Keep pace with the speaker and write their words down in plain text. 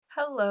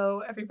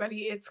Hello,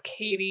 everybody. It's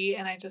Katie,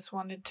 and I just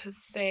wanted to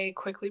say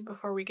quickly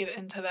before we get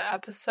into the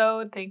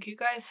episode, thank you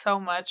guys so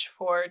much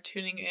for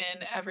tuning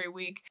in every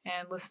week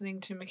and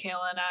listening to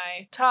Michaela and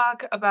I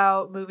talk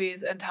about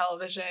movies and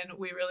television.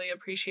 We really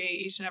appreciate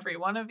each and every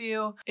one of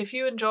you. If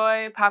you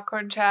enjoy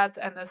Popcorn Chats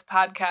and this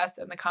podcast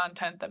and the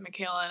content that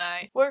Michaela and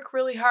I work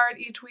really hard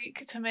each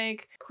week to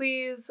make,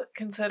 please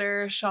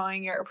consider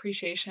showing your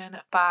appreciation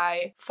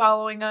by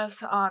following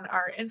us on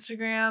our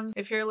Instagrams.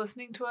 If you're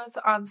listening to us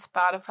on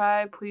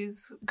Spotify, please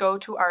go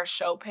to our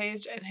show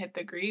page and hit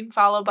the green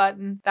follow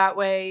button. That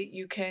way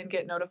you can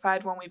get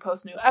notified when we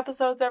post new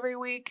episodes every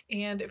week.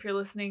 And if you're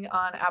listening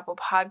on Apple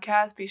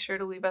Podcasts, be sure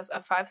to leave us a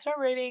 5-star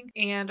rating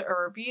and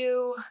a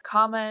review,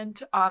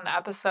 comment on the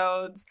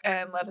episodes,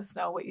 and let us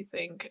know what you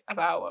think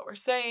about what we're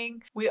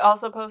saying. We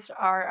also post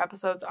our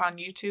episodes on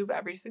YouTube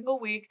every single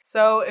week.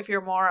 So if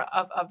you're more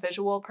of a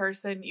visual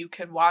person, you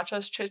can watch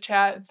us chit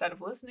chat instead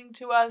of listening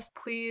to us.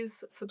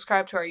 Please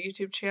subscribe to our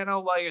YouTube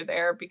channel while you're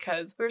there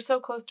because we're so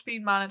close to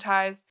being monetized.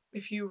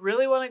 If you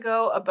really want to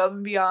go above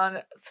and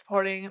beyond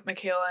supporting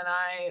Michaela and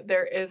I,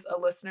 there is a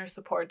listener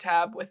support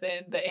tab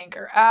within the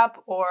Anchor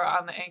app or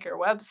on the Anchor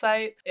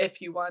website. If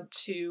you want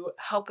to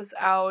help us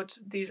out,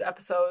 these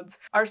episodes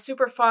are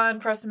super fun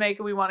for us to make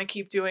and we want to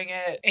keep doing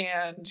it.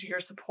 And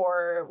your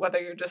support, whether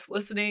you're just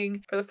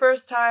listening for the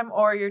first time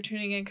or you're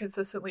tuning in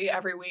consistently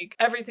every week,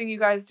 everything you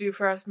guys do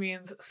for us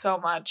means so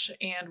much.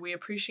 And we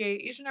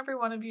appreciate each and every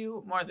one of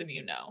you more than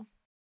you know.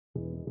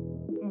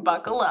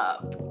 Buckle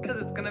up,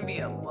 because it's gonna be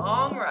a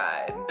long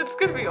ride. It's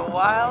gonna be a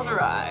wild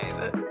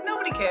ride.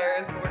 Nobody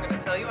cares, but we're gonna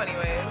tell you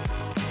anyways.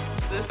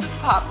 This is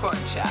Popcorn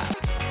Chats.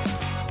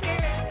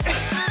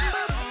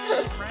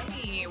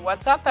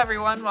 What's up,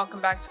 everyone?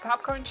 Welcome back to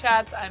Popcorn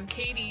Chats. I'm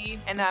Katie.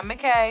 And I'm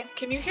McKay.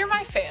 Can you hear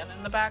my fan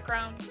in the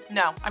background?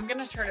 No. I'm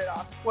gonna turn it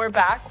off. We're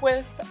back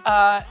with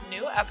a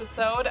new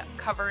episode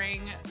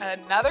covering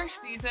another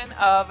season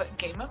of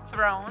Game of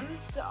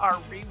Thrones. Our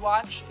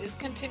rewatch is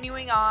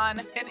continuing on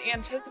in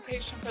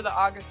anticipation for the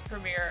August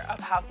premiere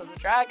of House of the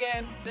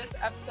Dragon. This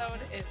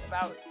episode is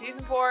about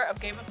season 4 of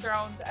Game of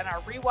Thrones and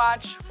our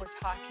rewatch. We're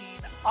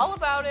talking all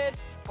about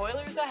it.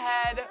 Spoilers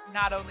ahead,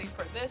 not only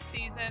for this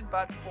season,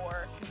 but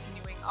for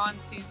continuing on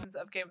seasons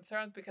of Game of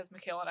Thrones because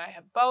Michaela and I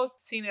have both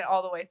seen it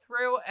all the way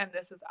through, and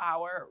this is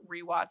our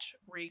rewatch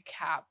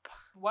recap.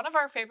 One of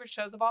our favorite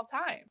shows of all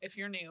time. If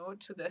you're new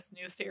to this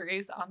new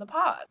series on the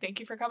pod, thank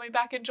you for coming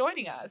back and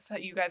joining us.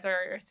 You guys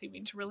are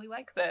seeming to really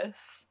like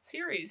this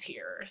series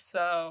here,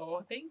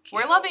 so thank you.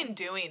 We're loving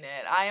doing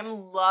it. I am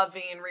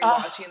loving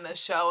rewatching this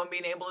show and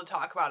being able to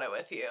talk about it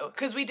with you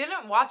because we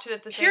didn't watch it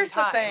at the same time. Here's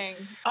the thing.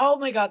 Oh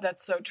my god,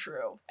 that's so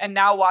true. And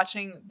now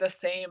watching the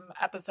same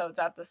episodes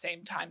at the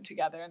same time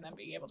together and then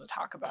being able to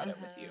talk about it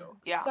with you.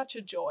 Yeah. Such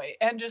a joy.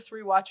 And just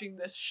rewatching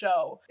this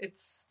show,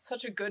 it's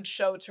such a good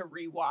show to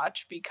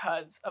rewatch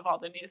because of all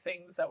the new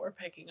things that we're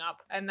picking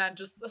up. And then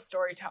just the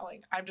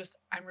storytelling. I'm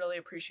really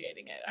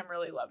appreciating it. I'm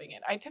really loving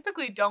it. I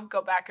typically don't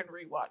go back and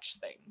rewatch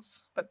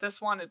things, but this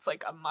one, it's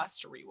like a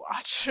must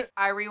rewatch.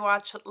 I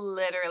rewatch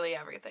literally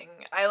everything.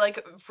 I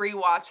like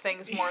rewatch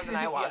things more than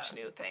I watch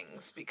new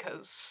things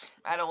because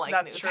I don't like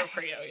That's new true things.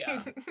 for you,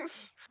 yeah.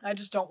 I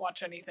just don't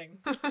watch anything.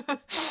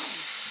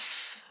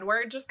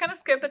 We're just going to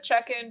skip a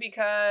check-in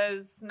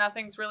because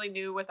nothing's really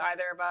new with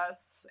either of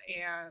us,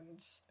 and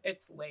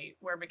it's late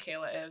where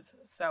Michaela is,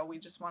 so we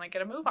just want to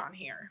get a move on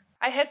here.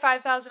 I hit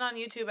 5,000 on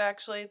YouTube,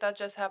 actually. That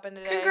just happened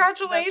today.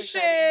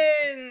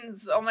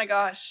 Congratulations! Oh my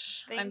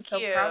gosh. Thank I'm so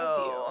you. proud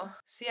of you.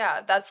 So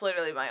yeah, that's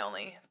literally my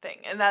only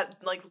thing. And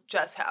that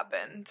just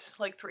happened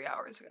 3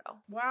 hours ago.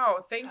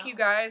 Wow, thank you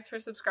guys for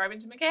subscribing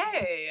to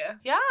McKay.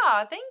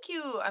 Yeah, thank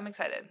you. I'm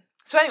excited.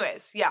 So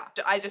anyways, yeah,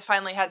 I just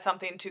finally had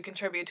something to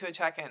contribute to a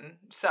check-in,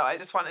 so I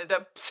just wanted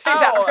to say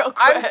that real quick.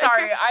 I'm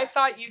sorry. I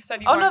thought you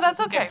said you wanted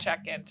to skip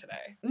check-in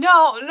today. No,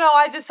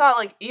 I just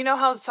thought, you know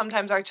how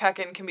sometimes our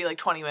check-in can be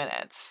 20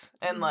 minutes,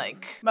 and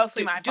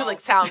mostly my fault. Do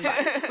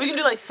soundbite. We can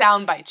do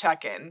soundbite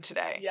check-in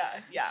today.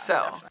 Yeah. So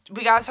definitely.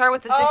 we gotta start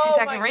with the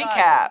 60-second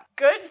recap.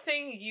 Good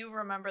thing you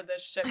remember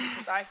this shit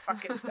because I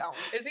fucking don't.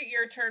 Is it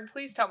your turn?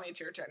 Please tell me it's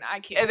your turn.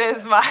 I can't. It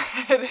is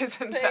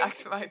in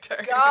fact my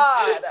turn.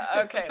 God.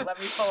 Okay, let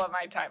me pull up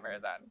my timer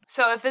then.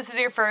 So if this is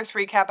your first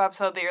recap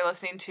episode that you're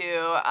listening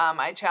to,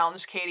 I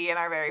challenged Katie in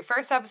our very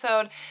first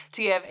episode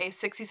to give a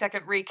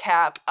 60-second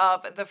recap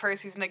of the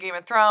first season of Game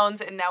of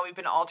Thrones, and now we've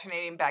been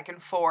alternating back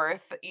and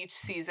forth each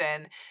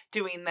season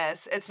doing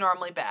this. It's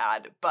normally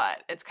bad,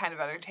 but it's kind of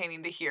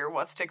entertaining to hear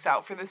what sticks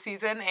out for the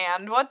season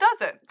and what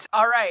doesn't.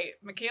 All right,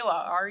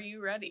 Michaela, are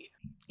you ready?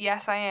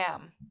 Yes, I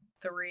am.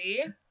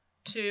 3,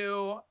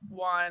 2,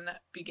 1,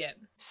 begin.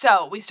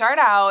 So we start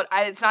out,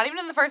 it's not even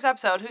in the first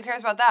episode, who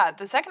cares about that?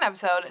 The second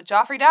episode,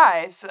 Joffrey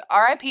dies.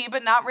 R.I.P.,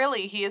 but not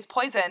really. He is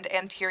poisoned,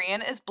 and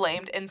Tyrion is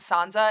blamed, and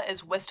Sansa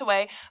is whisked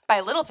away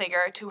by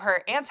Littlefinger to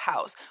her aunt's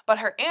house. But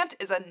her aunt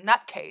is a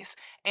nutcase,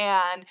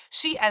 and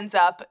she ends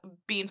up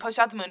being pushed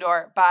out the moon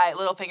door by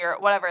Littlefinger.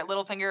 Whatever,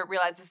 Littlefinger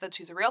realizes that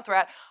she's a real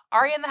threat.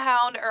 Arya and the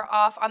Hound are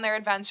off on their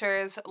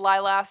adventures.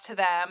 Lilas to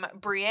them.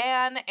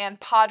 Brienne and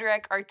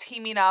Podrick are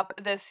teaming up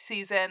this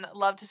season.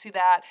 Love to see see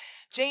that.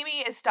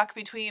 Jaime is stuck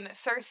between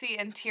Cersei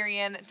and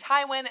Tyrion.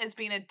 Tywin is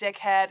being a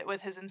dickhead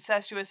with his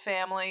incestuous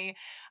family.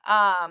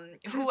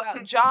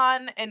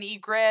 Jon and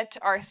Ygritte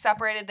are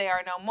separated. They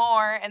are no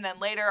more. And then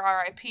later,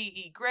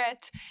 R.I.P.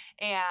 Ygritte.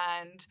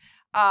 And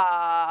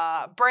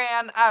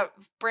Bran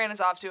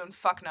is off doing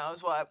fuck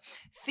knows what.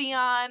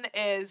 Theon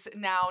is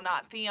now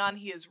not Theon,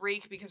 he is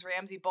Reek because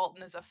Ramsay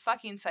Bolton is a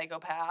fucking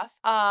psychopath.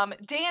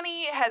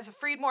 Dany has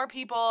freed more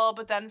people,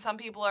 but then some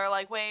people are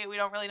like, wait, we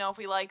don't really know if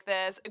we like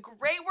this.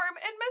 Grey Worm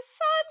and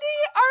Missandei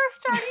are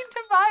starting to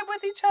vibe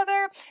with each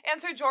other,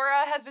 and Ser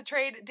Jorah has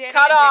betrayed Dany.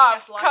 Cut and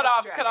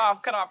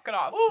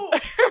off. Ooh.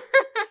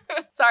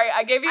 Sorry,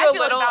 I gave you I a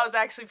feel little. like that was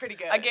actually pretty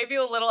good. I gave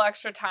you a little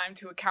extra time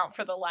to account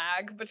for the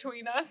lag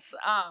between us.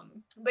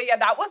 But yeah,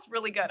 that was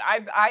really good.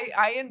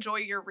 I enjoy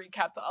your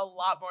recaps a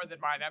lot more than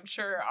mine. I'm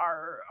sure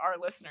our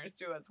listeners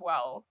do as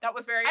well. That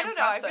was very impressive.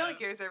 I feel like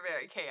yours are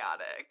very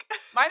chaotic.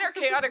 Mine are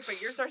chaotic,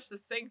 but yours are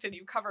succinct, and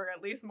you cover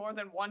at least more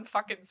than one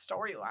fucking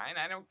storyline.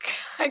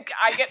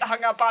 I get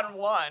hung up on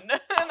one,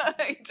 and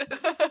I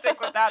just stick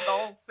with that the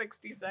whole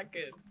 60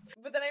 seconds.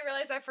 But then I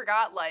realized I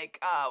forgot,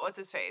 what's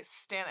his face?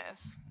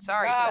 Stannis.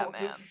 Sorry to that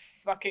man. Who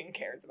fucking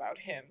cares about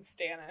him,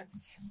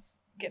 Stannis?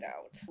 Get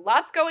out.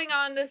 Lots going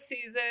on this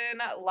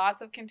season.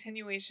 Lots of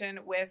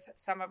continuation with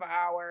some of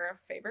our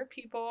favorite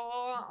people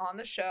on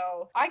the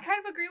show. I kind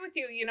of agree with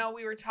you. You know,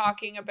 we were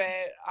talking a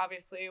bit,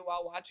 obviously,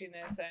 while watching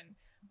this, and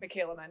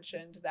Michaela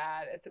mentioned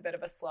that it's a bit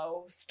of a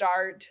slow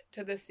start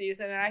to this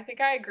season, and I think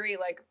I agree.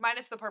 Like,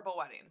 minus the Purple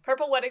Wedding.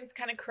 Purple Wedding's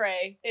kind of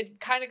cray. It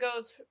kind of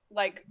goes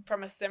like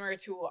from a simmer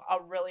to a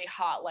really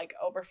hot, like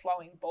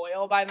overflowing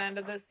boil by the end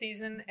of this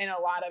season in a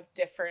lot of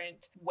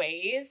different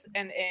ways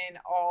and in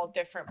all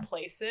different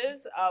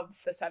places of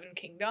the Seven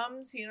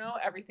Kingdoms. You know,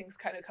 everything's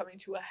kind of coming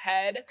to a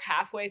head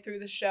halfway through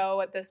the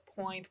show at this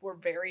point. We're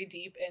very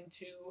deep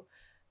into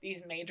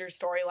these major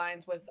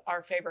storylines with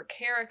our favorite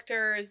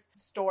characters.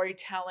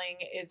 Storytelling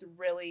is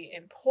really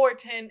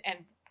important,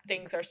 and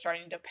things are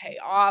starting to pay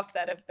off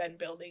that have been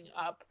building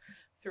up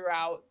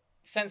throughout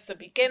since the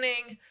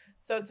beginning.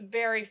 So it's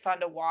very fun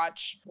to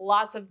watch.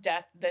 Lots of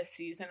death this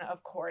season,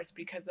 of course,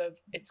 because of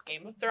it's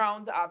Game of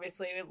Thrones.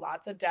 Obviously,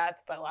 lots of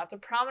death, but lots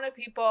of prominent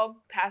people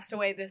passed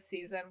away this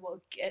season.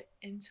 We'll get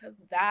into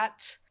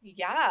that.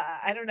 Yeah,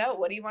 I don't know.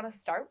 What do you want to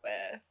start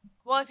with?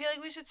 Well, I feel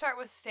like we should start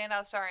with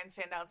standout star and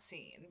standout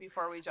scene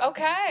before we jump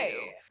into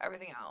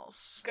everything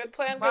else. Good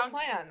plan, good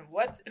plan.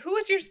 Who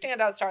is your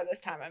standout star this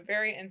time? I'm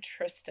very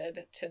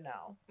interested to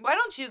know. Why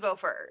don't you go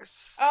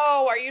first?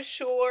 Oh, are you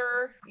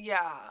sure?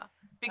 Yeah,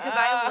 because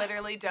I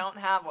literally don't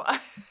have one.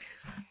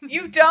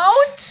 You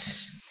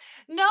don't?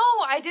 No,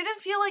 I didn't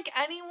feel like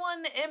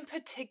anyone in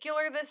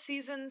particular this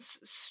season's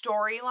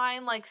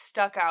storyline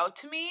stuck out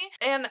to me.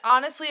 And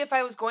honestly, if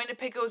I was going to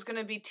pick, it was going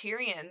to be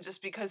Tyrion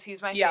just because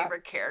he's my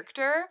favorite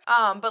character.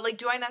 But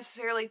do I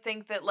necessarily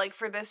think that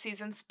for this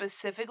season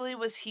specifically,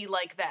 was he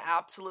the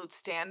absolute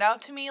standout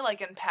to me?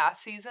 In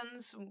past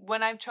seasons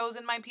when I've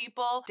chosen my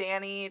people,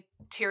 Dany,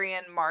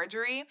 Tyrion,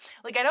 Marjorie.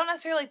 I don't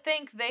necessarily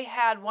think they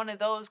had one of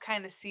those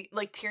kind of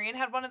Tyrion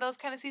had one of those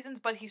kind of seasons,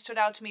 but he stood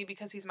out to me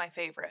because he's my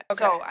favorite.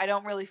 Okay. So I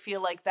don't really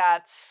feel like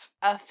that's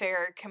a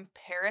fair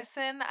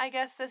comparison, I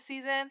guess, this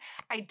season.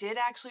 I did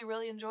actually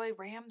really enjoy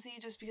Ramsay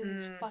just because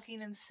he's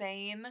fucking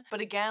insane.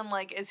 But again,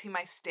 is he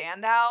my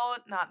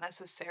standout? Not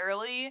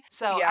necessarily.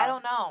 So I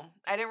don't know.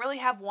 I didn't really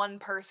have one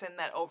person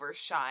that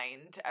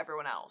overshined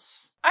everyone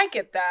else. I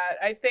get that.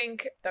 I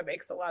think that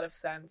makes a lot of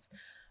sense.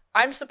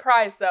 I'm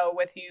surprised, though,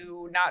 with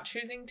you not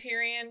choosing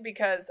Tyrion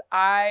because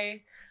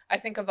I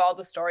think of all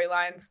the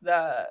storylines,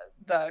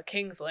 the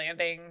King's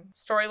Landing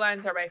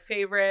storylines are my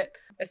favorite,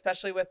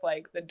 especially with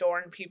the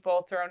Dorne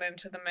people thrown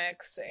into the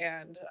mix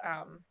and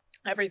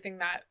everything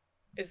that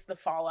is the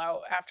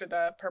fallout after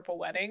the Purple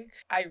Wedding.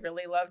 I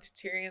really loved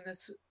Tyrion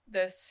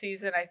this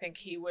season. I think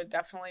he would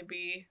definitely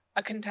be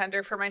a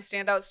contender for my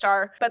standout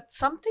star. But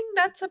something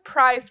that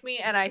surprised me,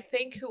 and I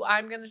think who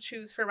I'm going to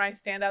choose for my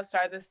standout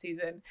star this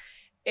season,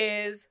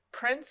 is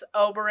Prince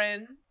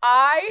Oberyn.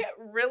 I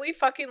really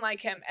fucking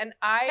like him, and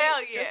I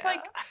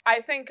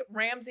think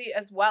Ramsay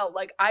as well.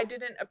 I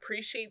didn't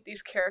appreciate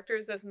these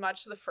characters as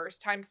much the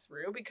first time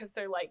through because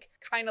they're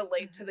kind of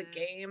late to the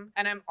game,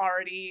 and I'm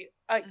already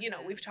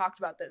we've talked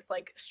about this,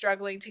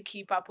 struggling to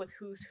keep up with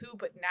who's who,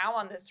 but now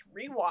on this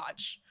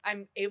rewatch,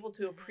 I'm able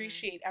to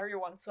appreciate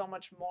everyone so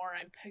much more.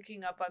 I'm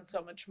picking up on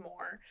so much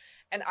more,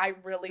 and I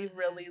really,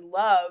 really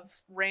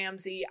love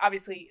Ramsay.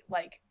 Obviously,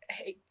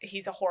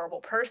 he's a horrible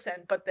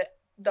person, but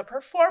the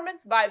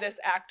performance by this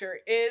actor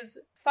is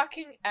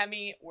fucking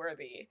Emmy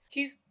worthy.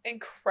 He's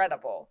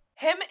incredible.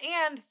 Him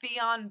and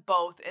Theon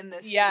both in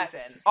this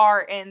season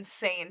are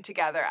insane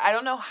together. I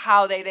don't know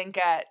how they didn't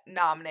get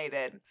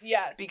nominated.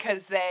 Yes.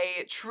 Because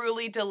they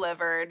truly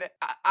delivered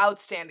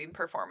outstanding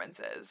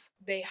performances.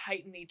 They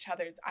heighten each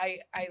other's. I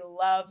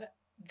love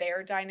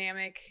their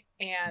dynamic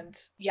and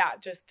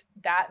just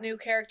that new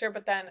character.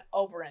 But then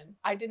Oberyn,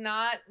 I did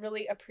not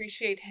really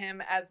appreciate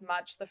him as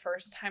much the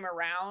first time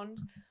around,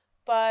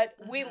 But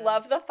we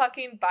love the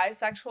fucking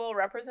bisexual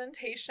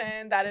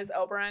representation that is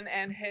Oberyn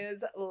and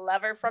his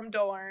lover from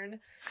Dorne.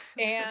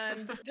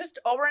 And just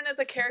Oberyn as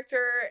a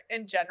character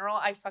in general.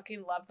 I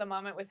fucking love the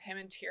moment with him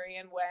and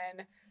Tyrion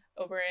when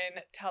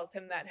Oberyn tells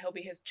him that he'll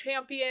be his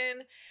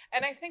champion.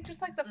 And I think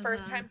just like the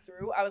first time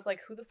through, I was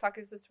like, who the fuck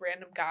is this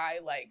random guy?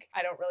 Like,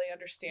 I don't really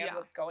understand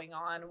what's going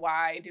on.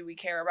 Why do we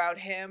care about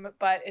him?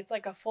 But it's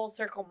like a full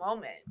circle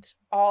moment.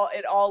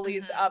 It all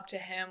leads up to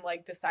him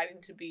like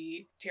deciding to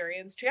be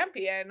Tyrion's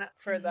champion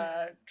for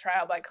the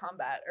trial by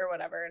combat or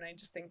whatever. And I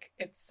just think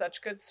it's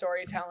such good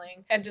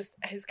storytelling, and just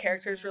his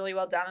character is really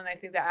well done. And I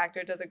think the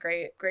actor does a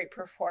great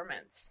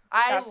performance.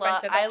 I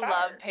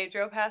love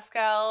Pedro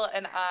Pascal,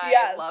 and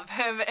I love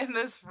him in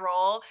this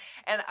role.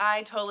 And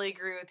I totally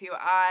agree with you.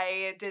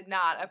 I did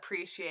not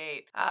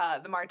appreciate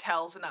the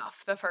Martells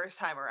enough the first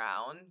time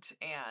around,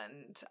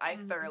 and I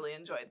thoroughly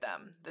enjoyed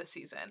them this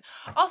season.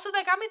 Also,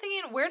 that got me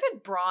thinking, where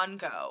did Bronn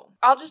go?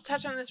 I'll just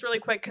touch on this really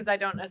quick because I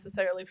don't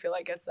necessarily feel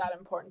like it's that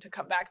important to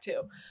come back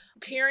to.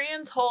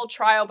 Tyrion's whole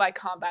trial by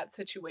combat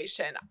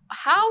situation.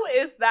 How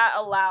is that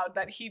allowed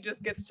that he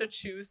just gets to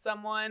choose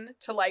someone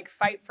to like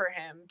fight for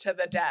him to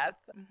the death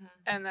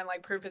and then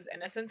like prove his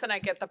innocence? And I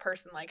get the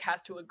person like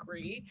has to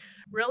agree.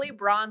 Really,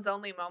 Bronn's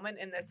only moment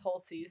in this whole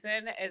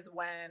season is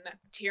when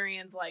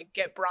Tyrion's like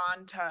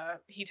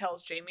he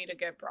tells Jaime to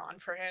get Bronn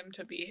for him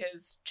to be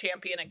his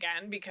champion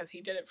again, because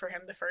he did it for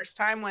him the first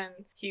time when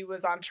he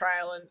was on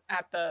trial and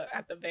at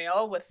the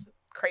Vale with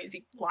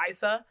crazy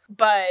Lysa.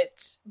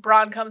 But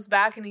Bronn comes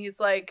back and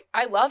he's like,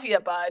 I love you,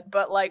 bud,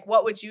 but like,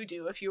 what would you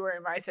do if you were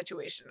in my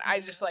situation?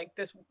 I just like,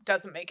 this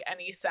doesn't make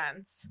any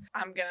sense.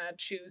 I'm gonna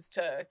choose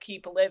to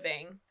keep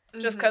living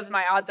just because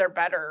my odds are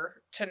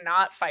better to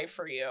not fight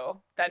for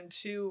you than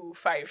to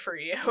fight for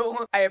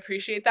you. I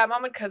appreciate that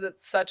moment because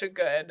it's such a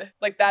good,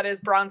 like, that is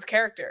Bronn's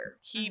character.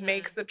 He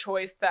makes the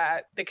choice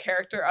that the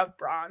character of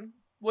Bronn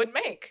would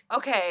make.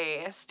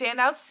 Okay,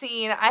 standout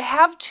scene. I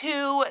have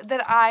two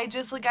that I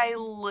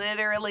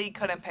literally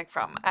couldn't pick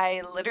from.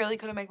 I literally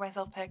couldn't make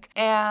myself pick.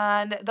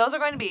 And those are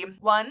going to be,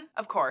 one,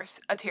 of course,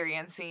 a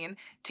Tyrion scene.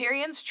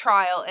 Tyrion's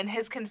trial and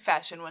his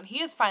confession when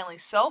he is finally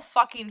so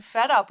fucking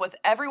fed up with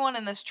everyone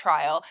in this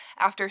trial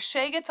after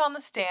Shay gets on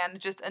the stand,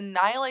 just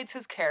annihilates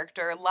his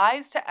character,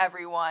 lies to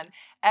everyone.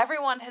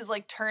 Everyone has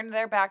like turned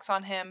their backs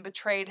on him,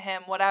 betrayed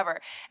him, whatever.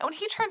 And when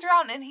he turns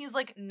around and he's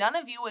like, none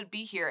of you would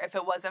be here if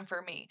it wasn't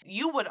for me.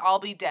 You would all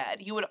be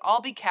dead. You would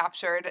all be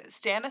captured.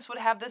 Stannis would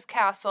have this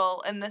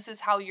castle, and this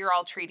is how you're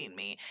all treating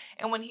me.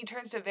 And when he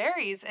turns to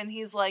Varys and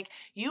he's like,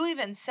 you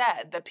even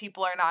said that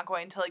people are not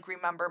going to like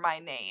remember my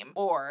name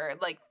or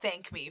like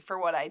thank me for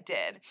what I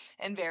did.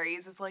 And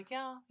Varys is like,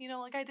 yeah, you know,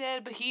 like I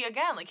did. But he,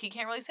 again, like he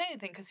can't really say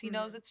anything because he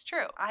knows it's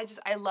true.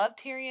 I love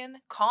Tyrion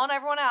calling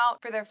everyone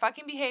out for their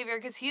fucking behavior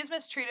because he is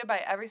mistreated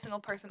by every single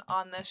person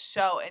on this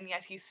show, and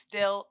yet he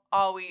still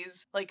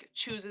always like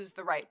chooses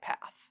the right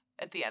path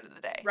at the end of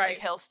the day. Right. Like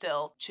he'll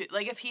still choose.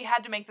 Like if he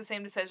had to make the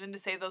same decision to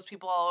save those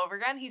people all over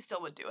again, he still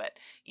would do it,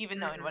 even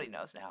knowing what he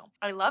knows now.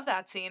 I love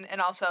that scene.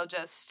 And also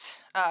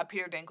just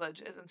Peter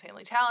Dinklage is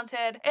insanely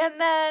talented.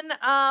 And then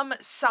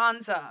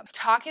Sansa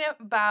talking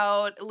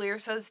about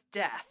Lyrsa's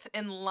death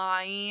and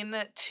lying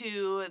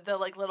to the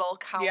like little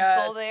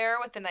council there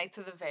with the Knights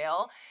of the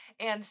Vale,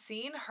 and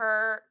seeing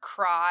her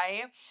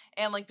cry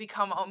and like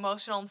become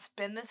emotional and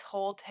spin this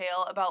whole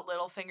tale about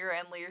Littlefinger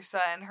and Lyrsa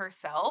and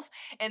herself.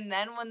 And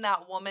then when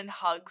that woman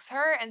hugs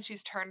her and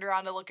she's turned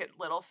around to look at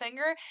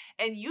Littlefinger,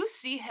 and you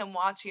see him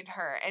watching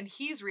her and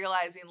he's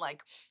realizing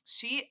like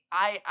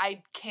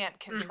I can't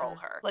control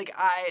her. Like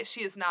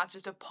she is not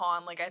just a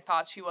pawn like I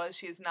thought she was.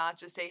 She is not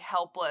just a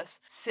helpless,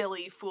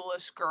 silly,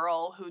 foolish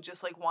girl who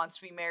just like wants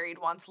to be married,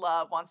 wants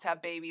love, wants to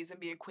have babies and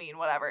be a queen,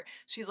 whatever.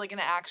 She's like an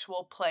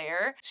actual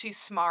player. She's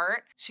smart.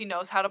 She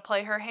knows how to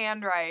play her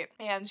hand right,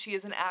 and she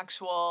is an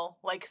actual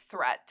like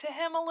threat to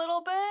him a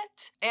little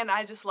bit. And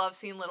I just love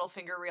seeing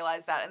Littlefinger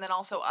realize that, and then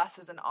also us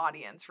as an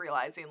audience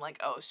realizing like,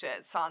 oh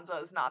shit,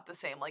 Sansa is not the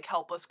same like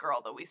helpless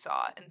girl that we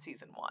saw in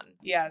season 1.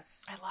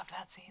 Yes. I loved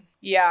that scene.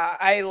 Yeah,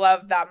 I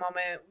love that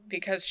moment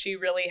because she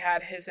really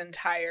had his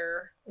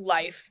entire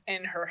life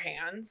in her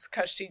hands,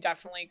 because she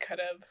definitely could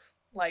have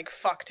like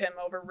fucked him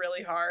over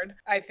really hard.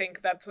 I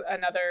think that's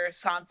another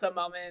Sansa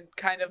moment,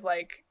 kind of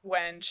like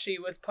when she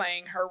was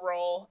playing her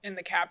role in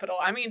the Capitol.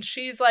 I mean,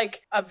 she's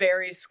like a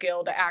very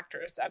skilled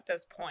actress at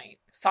this point.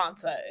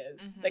 Sansa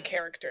is the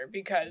character,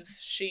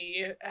 because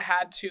she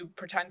had to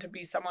pretend to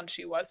be someone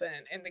she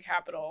wasn't in the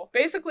Capitol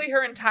basically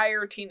her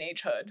entire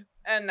teenagehood.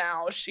 And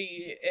now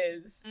she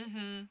is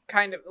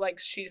kind of like,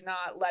 she's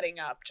not letting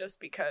up just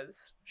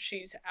because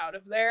she's out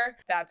of there.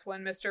 That's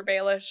when Mr.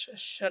 Baelish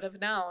should have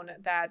known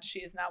that she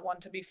is not one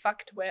to be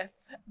fucked with,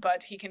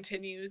 but he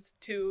continues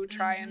to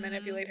try and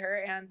manipulate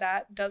her, and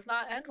that does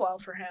not end well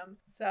for him.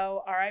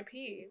 So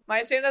R.I.P.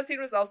 My standout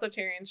scene was also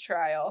Tyrion's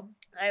trial.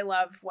 I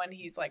love when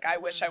he's like, I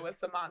wish I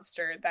was the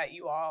monster that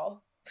you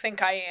all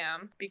think I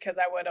am, because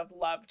I would have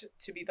loved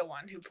to be the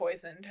one who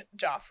poisoned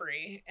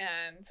Joffrey.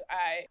 And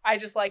I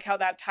just like how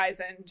that ties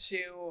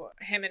into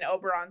him and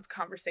Oberyn's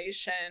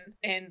conversation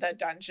in the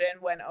dungeon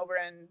when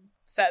Oberyn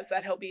says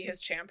that he'll be his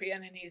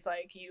champion, and he's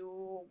like,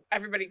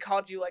 everybody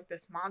called you like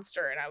this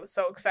monster, and I was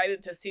so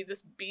excited to see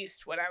this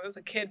beast when I was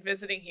a kid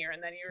visiting here,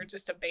 and then you were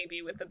just a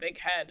baby with a big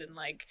head, and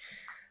like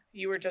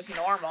you were just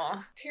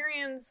normal.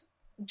 Tyrion's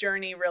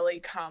journey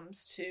really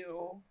comes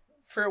to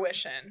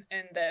fruition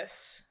in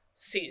this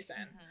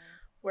season,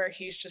 where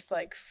he's just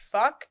like,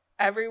 fuck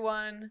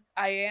everyone,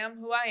 I am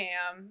who I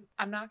am,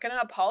 I'm not gonna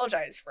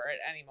apologize for it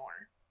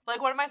anymore. Like,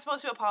 what am I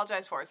supposed to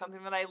apologize for?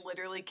 Something that I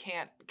literally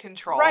can't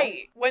control.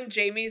 Right. When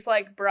Jaime's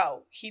like,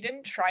 bro, he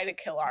didn't try to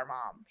kill our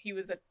mom. He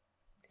was an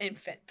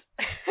infant.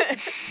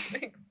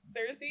 Like,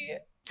 Cersei,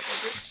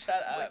 just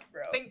shut up, like,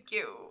 bro. Thank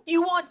you.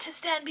 You want to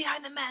stand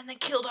behind the man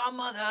that killed our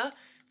mother?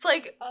 It's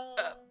like,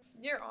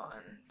 you're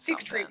on.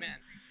 Seek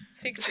treatment.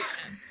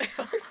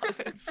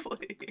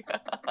 Honestly.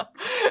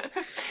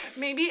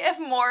 Maybe if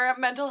more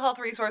mental health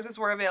resources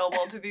were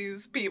available to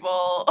these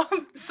people,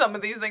 some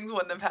of these things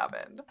wouldn't have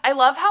happened. I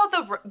love how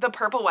the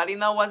purple wedding,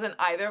 though, wasn't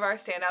either of our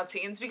standout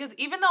scenes, because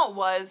even though it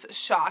was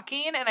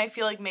shocking, and I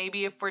feel like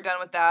maybe if we're done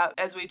with that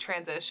as we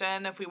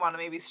transition, if we want to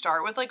maybe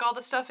start with like all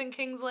the stuff in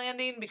King's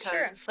Landing,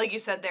 because like you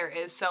said, there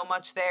is so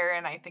much there,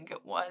 and I think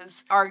it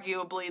was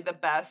arguably the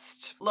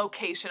best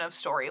location of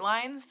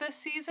storylines this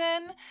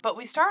season. But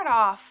we start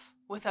off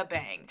with a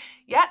bang.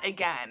 Yet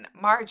again,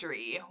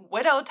 Marjorie,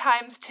 widow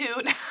times 2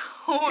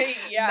 now,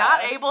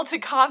 not able to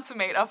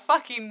consummate a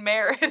fucking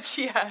marriage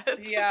yet.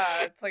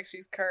 Yeah, it's like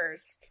she's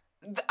cursed.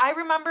 I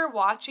remember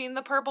watching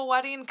The Purple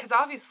Wedding, because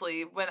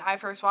obviously when I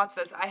first watched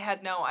this, I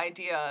had no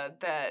idea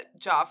that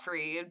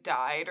Joffrey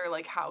died, or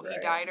like how he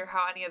died, or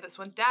how any of this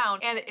went down.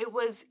 And it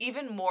was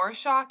even more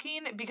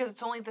shocking because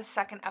it's only the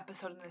second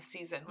episode in the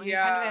season. When you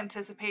kind of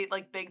anticipate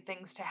like big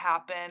things to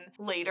happen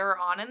later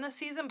on in the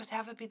season, but to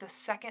have it be the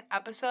second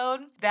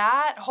episode,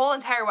 that whole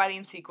entire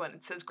wedding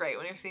sequence is great.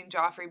 When you're seeing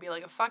Joffrey be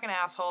like a fucking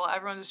asshole,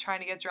 everyone just trying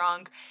to get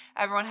drunk,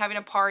 everyone having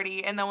a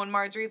party, and then when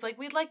Marjorie's like,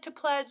 we'd like to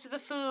pledge the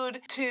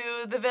food to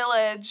the village,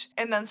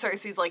 and then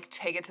Cersei's like,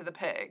 take it to the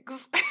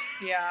pigs.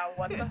 Yeah,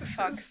 what the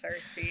fuck,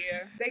 Cersei?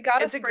 They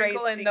gotta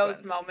sprinkle in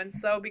those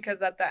moments, though,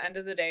 because at the end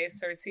of the day,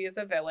 Cersei is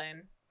a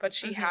villain, but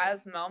she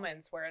has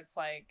moments where it's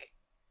like,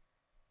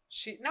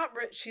 she's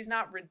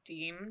not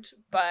redeemed,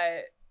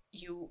 but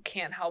you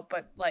can't help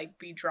but like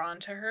be drawn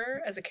to her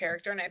as a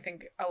character, and I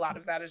think a lot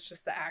of that is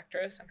just the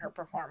actress and her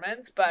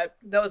performance, but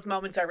those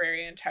moments are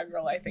very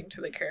integral, I think,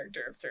 to the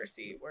character of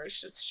Cersei, where it's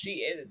just,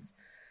 she is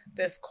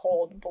this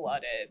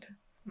cold-blooded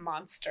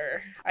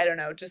monster. I don't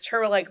know, just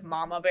her like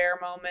mama bear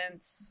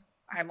moments.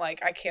 I'm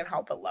like, I can't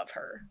help but love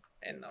her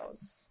in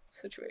those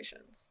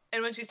situations.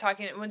 And when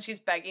she's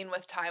begging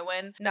with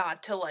Tywin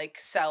not to like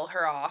sell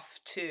her off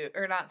to,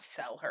 or not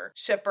sell her,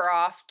 ship her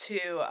off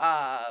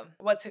to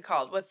what's it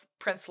called, with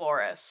Prince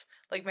Loras,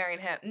 like marrying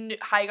him,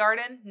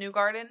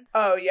 Newgarden.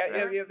 Oh yeah,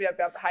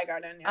 yep,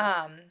 Highgarden.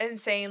 Yeah. And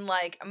saying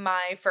like,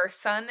 my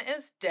first son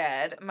is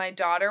dead, my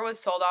daughter was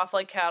sold off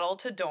like cattle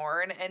to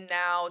Dorne, and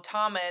now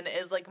Tommen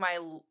is like my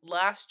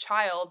last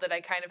child that I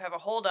kind of have a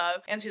hold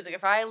of. And she's like,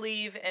 if I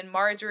leave and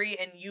Marjorie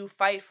and you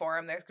fight for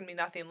him, there's gonna be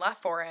nothing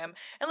left for him.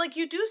 And like,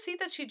 you do see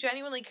that she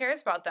genuinely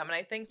cares about them, and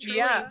I think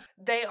truly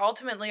they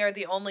ultimately are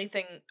the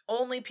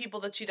only people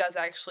that she does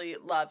actually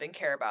love and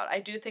care about. I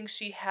do think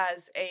she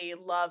has a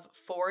love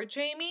for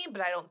Jaime,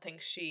 but I don't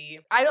think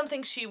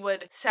she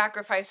would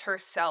sacrifice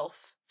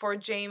herself for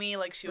Jaime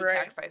like she would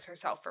sacrifice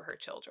herself for her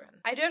children.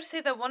 I do have to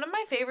say that one of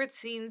my favorite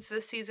scenes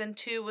this season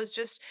too was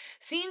just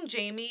seeing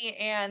Jaime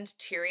and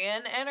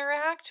Tyrion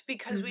interact,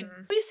 because we've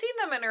seen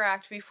them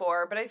interact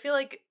before, but I feel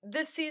like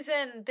this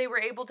season they were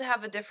able to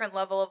have a different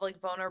level of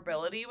like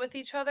vulnerability with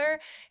each other,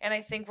 and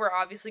I think we're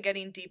obviously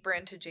getting deeper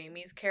into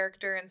Jaime's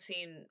character and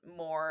seeing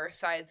more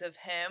sides of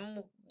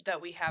him that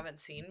we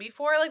haven't seen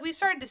before. Like, we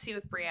started to see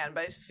with Brienne,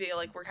 but I feel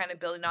like we're kind of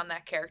building on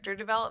that character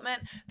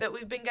development that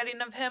we've been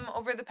getting of him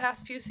over the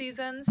past few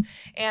seasons.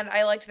 And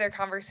I liked their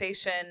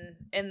conversation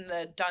in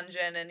the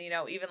dungeon, and, you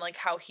know, even like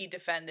how he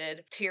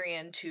defended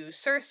Tyrion to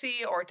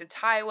Cersei or to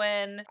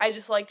Tywin. I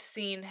just liked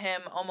seeing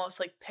him almost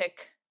like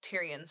pick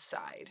Tyrion's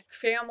side.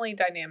 Family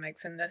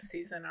dynamics in this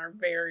season are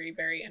very,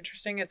 very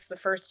interesting. It's the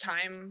first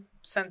time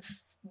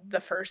since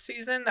the first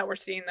season that we're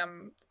seeing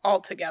them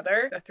all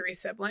together, the three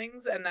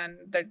siblings, and then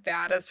their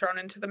dad is thrown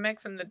into the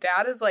mix, and the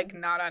dad is like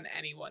not on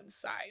anyone's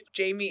side.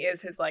 Jaime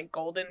is his like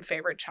golden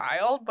favorite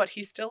child, but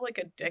he's still like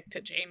a dick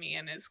to Jaime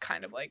and is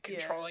kind of like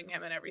controlling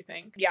him and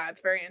everything. Yeah,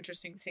 it's very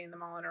interesting seeing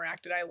them all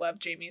interacted. I love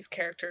Jaime's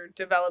character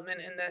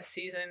development in this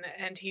season,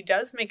 and he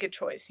does make a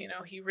choice, you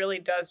know, he really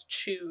does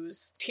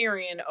choose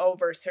Tyrion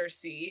over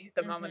Cersei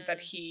the moment that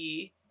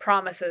he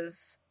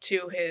promises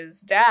to his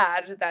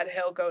dad that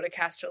he'll go to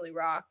Casterly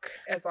Rock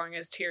as long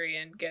as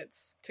Tyrion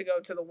gets to go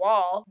to the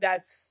Wall.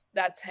 That's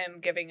him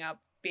giving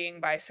up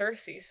being by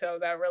Cersei, so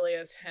that really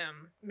is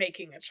him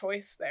making a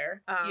choice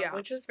there,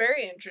 which is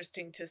very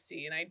interesting to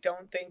see, and I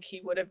don't think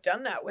he would have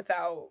done that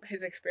without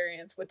his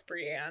experience with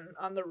Brienne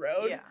on the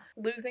road,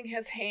 losing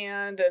his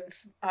hand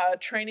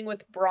and training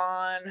with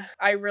Bronn.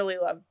 I really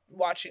love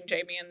watching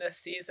Jaime in this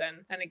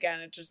season, and again,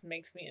 it just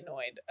makes me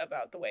annoyed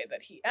about the way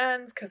that he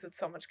ends, because it's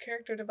so much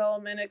character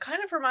development. It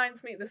kind of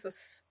reminds me, this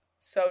is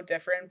so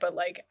different, but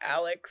like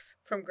Alex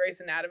from Grey's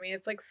Anatomy,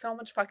 it's like so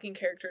much fucking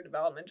character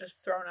development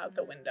just thrown out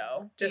the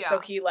window just so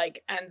he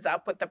like ends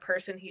up with the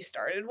person he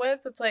started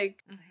with. It's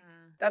like,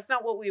 that's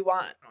not what we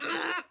want.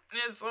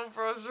 It's so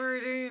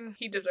frustrating.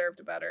 He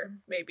deserved better.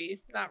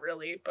 Maybe. Not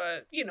really,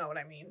 but you know what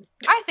I mean.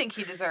 I think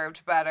he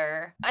deserved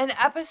better. In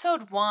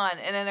episode 1,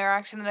 an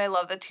interaction that I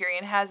love that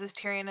Tyrion has is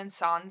Tyrion and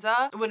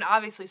Sansa. When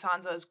obviously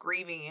Sansa is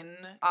grieving,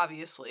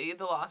 obviously,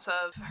 the loss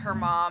of her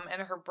mom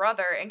and her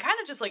brother, and kind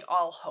of just like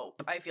all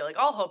hope. I feel like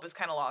all hope is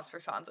kind of lost for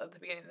Sansa at the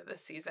beginning of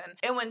this season.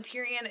 And when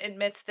Tyrion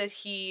admits that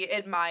he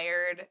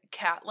admired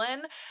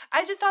Catelyn,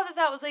 I just thought that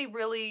that was a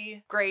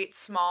really great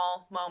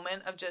small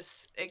moment of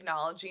just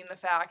acknowledging the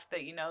fact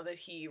that, you know, that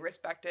he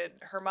respected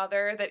her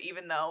mother, that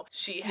even though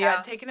she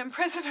had taken him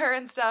prisoner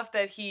and stuff,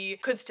 that he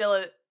could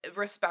still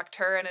respect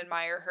her and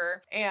admire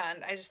her.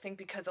 And I just think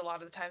because a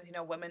lot of the times, you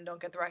know, women don't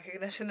get the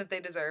recognition that they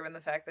deserve, and the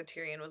fact that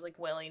Tyrion was like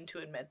willing to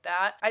admit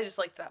that, I just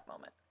liked that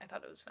moment. I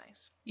thought it was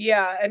nice.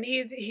 Yeah, and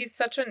he's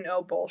such a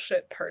no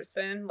bullshit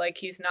person. Like,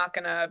 he's not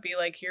gonna be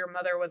like, your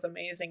mother was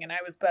amazing and I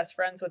was best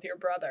friends with your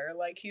brother.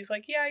 Like, he's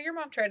like, yeah, your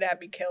mom tried to have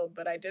me killed,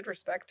 but I did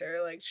respect her.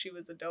 Like, she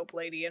was a dope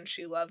lady and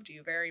she loved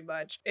you very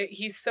much.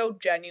 He's so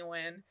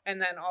genuine. And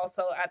then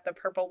also at the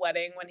Purple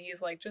Wedding, when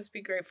he's like, just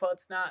be grateful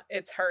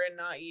it's her and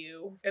not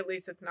you. At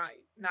least it's not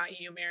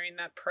you marrying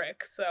that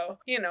prick. So,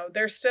 you know,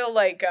 they're still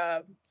like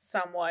a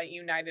somewhat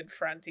united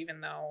front,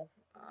 even though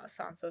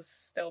Sansa's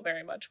still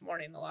very much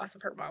mourning the loss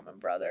of her mom and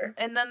brother.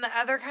 And then the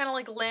other kind of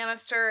like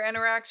Lannister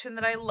interaction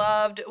that I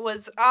loved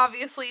was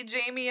obviously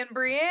Jaime and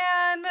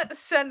Brienne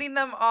sending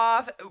them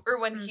off, or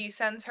when he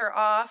sends her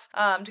off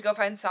to go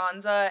find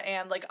Sansa,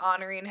 and like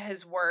honoring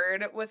his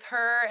word with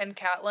her and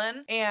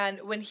Catelyn.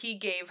 And when he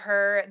gave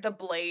her the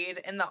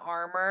blade and the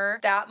armor,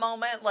 that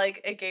moment,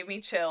 like, it gave me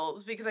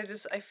chills because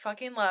I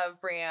fucking love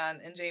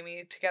Brienne and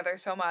Jaime together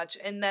so much.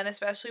 And then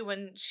especially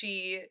when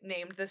she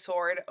named the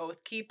sword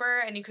Oathkeeper,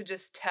 and you could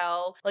just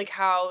tell like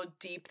how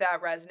deep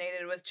that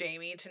resonated with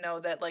Jaime to know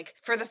that like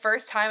for the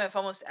first time, if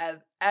almost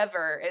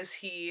ever, is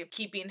he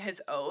keeping his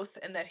oath,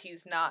 and that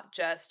he's not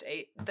just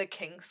the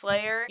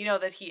Kingslayer, you know,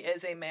 that he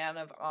is a man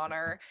of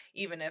honor,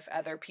 even if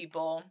other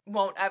people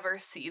won't ever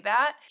see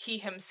that. He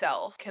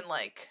himself can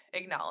like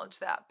acknowledge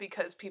that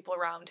because people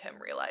around him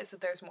realize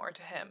that there's more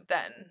to him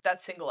than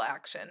that single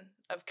action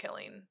of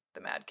killing the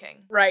Mad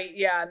King. Right,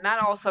 yeah, and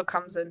that also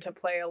comes into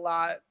play a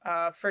lot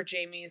for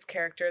Jaime's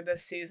character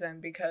this season,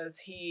 because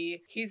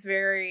he's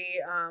very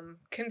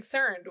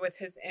concerned with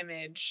his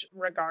image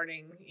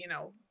regarding, you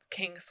know,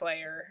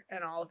 Kingslayer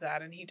and all of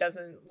that, and he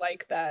doesn't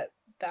like that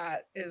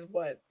is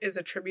what is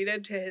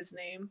attributed to his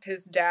name.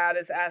 His dad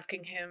is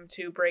asking him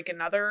to break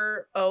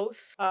another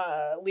oath,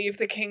 leave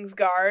the King's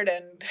Guard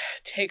and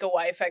take a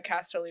wife at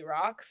Casterly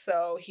Rock.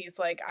 So he's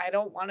like, I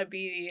don't want to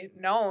be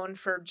known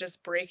for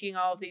just breaking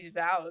all of these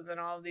vows and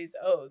all of these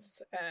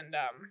oaths. And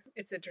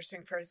it's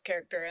interesting for his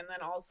character. And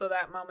then also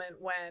that moment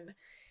when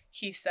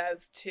he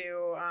says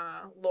to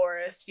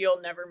Loras,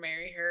 you'll never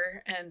marry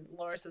her. And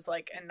Loras is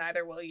like, and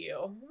neither will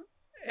you.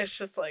 It's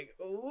just like,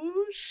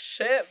 ooh,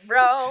 shit,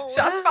 bro.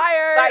 Shots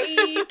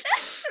fired.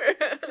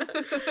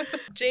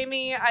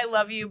 Jaime, I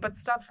love you, but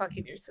stop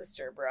fucking your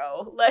sister,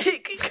 bro.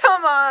 Like,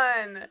 come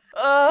on. And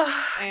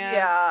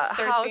yeah,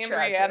 Cersei and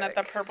Brienne at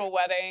the Purple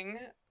Wedding.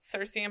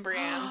 Cersei and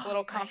Brienne's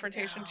little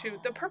confrontation, too.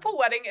 The Purple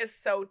Wedding is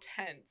so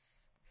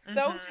tense.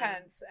 So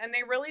tense. And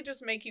they really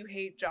just make you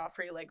hate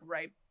Joffrey, like,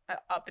 right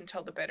up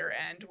until the bitter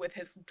end with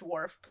his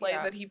dwarf play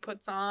that he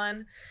puts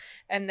on,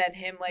 and then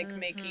him like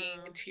making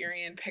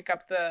Tyrion pick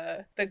up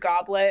the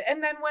goblet,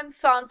 and then when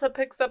Sansa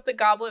picks up the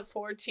goblet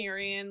for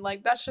Tyrion,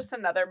 like that's just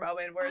another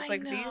moment where it's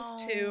like these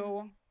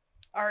two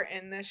are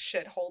in this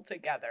shithole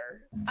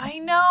together. I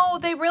know,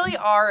 they really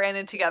are in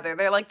it together.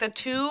 They're like the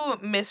two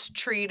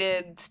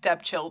mistreated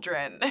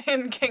stepchildren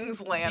in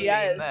King's Landing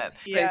that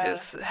they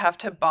just have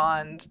to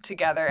bond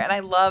together. And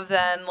I love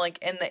then like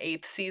in the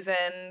 8th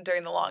season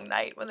during the long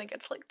night when they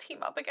get to like team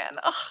up again.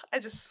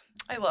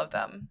 I love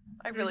them.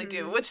 I really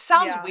do. Which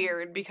sounds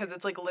weird because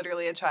it's like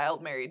literally a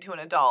child married to an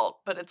adult,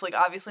 but it's like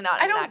obviously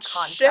not in that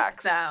context.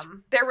 Ship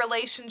them. Their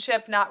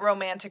relationship, not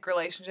romantic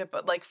relationship,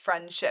 but like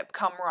friendship,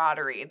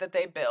 camaraderie that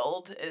they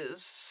build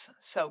is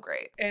so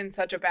great. In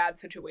such a bad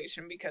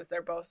situation because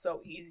they're both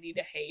so easy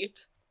to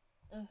hate.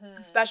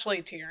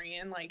 Especially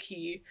Tyrion, like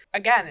he,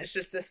 again, is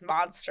just this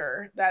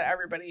monster that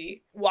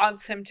everybody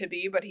wants him to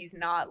be, but he's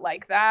not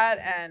like that,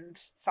 and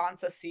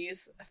Sansa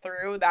sees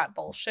through that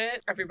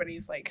bullshit.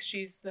 Everybody's like,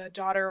 she's the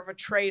daughter of a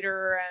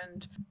traitor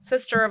and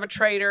sister of a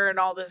traitor and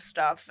all this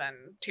stuff,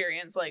 and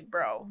Tyrion's like,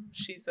 bro,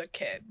 she's a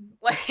kid.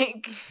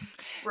 Like,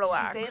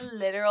 relax. She's a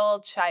literal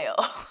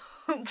child.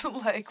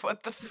 Like,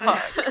 what the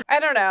fuck?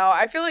 I don't know.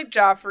 I feel like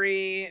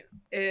Joffrey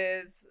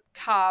is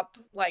top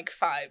like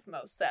 5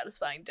 most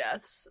satisfying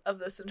deaths of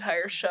this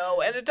entire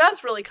show, and it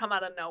does really come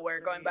out of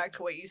nowhere, going back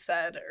to what you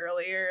said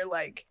earlier.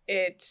 Like,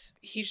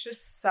 he's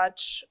just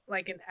such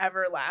like an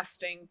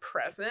everlasting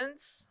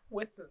presence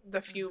with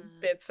the few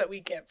bits that we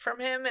get from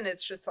him, and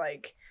it's just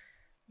like,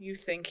 you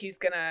think he's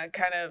gonna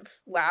kind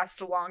of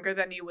last longer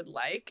than you would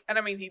like. And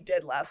I mean, he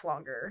did last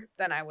longer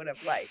than I would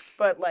have liked.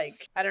 But,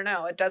 like, I don't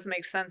know. It does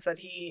make sense that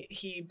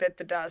he bit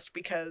the dust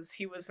because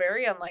he was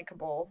very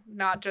unlikable,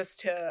 not just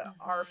to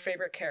our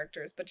favorite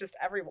characters, but just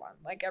everyone.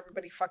 Like,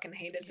 everybody fucking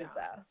hated his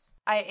ass.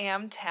 I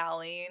am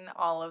tallying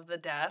all of the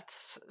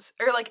deaths,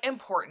 or, like,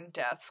 important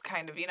deaths,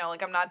 kind of, you know,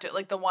 like, I'm not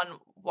like, the one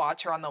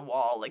watcher on the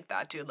wall, like,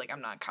 that dude, like,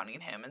 I'm not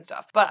counting him and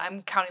stuff, but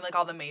I'm counting, like,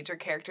 all the major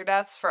character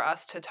deaths for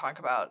us to talk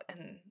about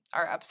in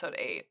our episode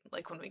 8,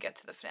 like, when we get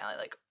to the finale,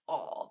 like,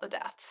 all the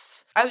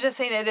deaths. I was just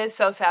saying, it is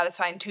so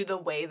satisfying to the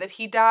way that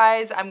he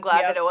dies. I'm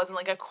glad that it wasn't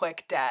like a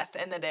quick death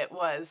and that it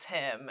was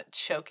him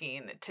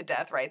choking to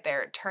death right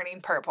there,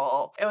 turning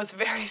purple. It was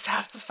very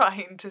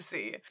satisfying to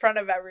see. In front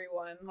of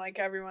everyone, like,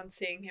 everyone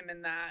seeing him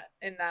in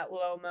that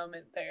low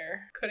moment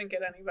there. Couldn't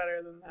get any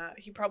better than that.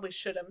 He probably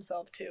shit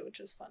himself too, which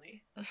is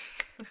funny.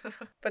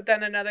 But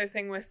then another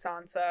thing with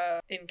Sansa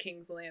in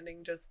King's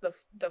Landing, just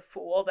the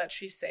fool that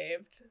she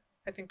saved.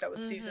 I think that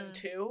was season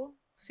 2.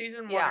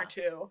 Season 1 or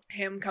 2,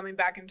 him coming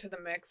back into the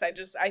mix.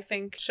 I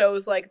think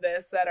shows like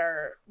this that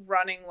are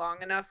running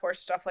long enough where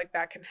stuff like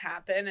that can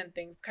happen and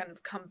things kind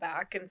of come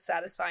back in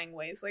satisfying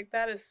ways like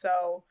that is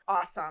so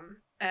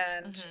awesome.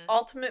 And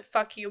ultimate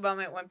fuck you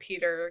moment when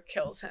Peter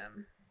kills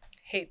him.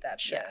 Hate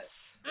that shit.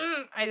 Yes.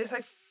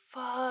 I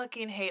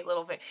fucking hate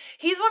Littlefinger.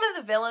 He's one of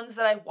the villains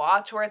that I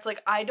watch where it's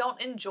like, I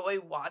don't enjoy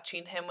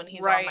watching him when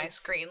he's on my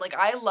screen. Like,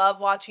 I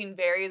love watching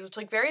Varys, which,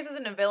 like, Varys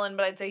isn't a villain,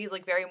 but I'd say he's,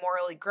 like, very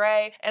morally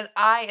gray. And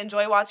I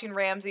enjoy watching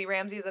Ramsay.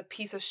 Ramsay is a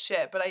piece of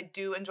shit, but I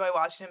do enjoy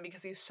watching him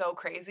because he's so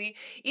crazy.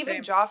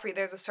 Even Joffrey,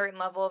 there's a certain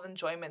level of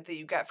enjoyment that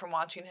you get from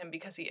watching him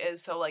because he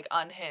is so, like,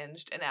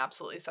 unhinged and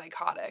absolutely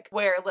psychotic.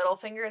 Where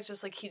Littlefinger is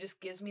just, like, he just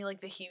gives me,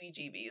 like, the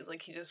heebie-jeebies.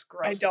 Like, he just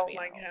grosses me out. I don't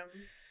like him.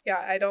 Yeah,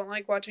 I don't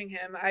like watching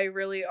him. I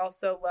really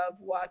also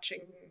love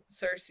watching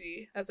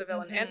Cersei as a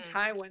villain, and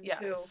Tywin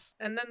too.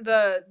 And then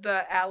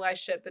the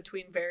allyship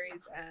between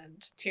Varys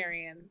and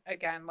Tyrion,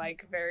 again,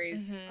 like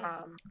Varys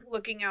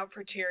looking out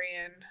for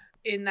Tyrion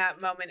in that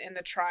moment in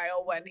the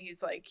trial when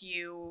he's like,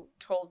 you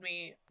told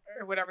me,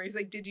 or whatever. He's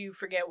like, did you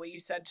forget what you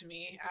said to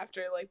me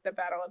after, like, the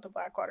battle at the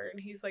Blackwater? And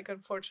he's like,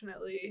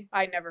 unfortunately,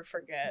 I never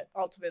forget.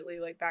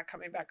 Ultimately, like, that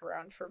coming back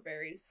around for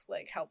Varys,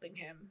 like, helping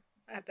him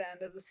at the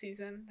end of the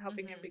season,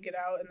 helping him to get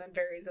out, and then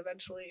Varys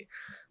eventually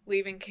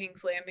leaving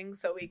King's Landing.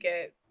 So we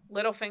get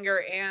Littlefinger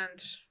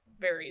and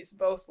Varys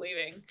both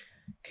leaving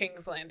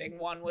King's Landing,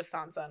 one with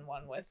Sansa and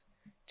one with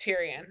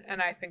Tyrion.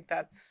 And I think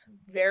that's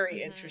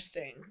very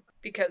interesting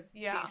because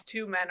these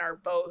two men are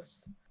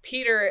both...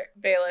 Peter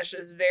Baelish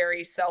is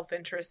very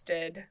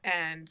self-interested,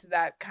 and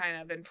that kind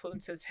of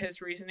influences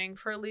his reasoning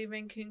for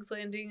leaving King's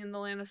Landing and the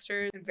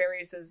Lannisters. And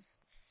Varys is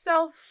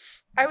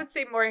I would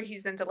say more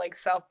he's into, like,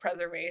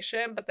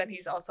 self-preservation, but then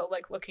he's also,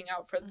 like, looking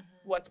out for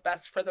what's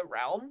best for the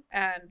realm,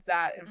 and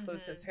that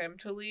influences him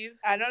to leave.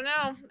 I don't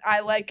know.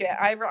 I like it.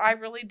 I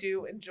really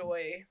do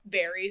enjoy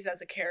Varys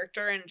as a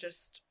character, and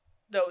just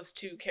those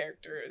two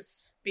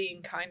characters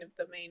being kind of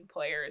the main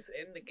players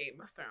in the Game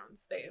of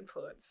Thrones. They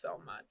influence so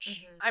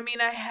much. I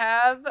mean, I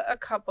have a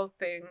couple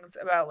things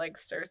about, like,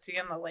 Cersei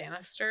and the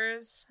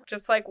Lannisters.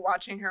 Just, like,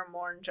 watching her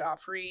mourn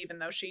Joffrey, even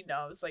though she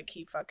knows, like,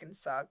 he fucking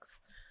sucks.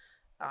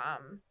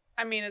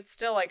 I mean, it's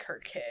still, like, her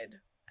kid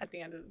at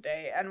the end of the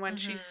day. And when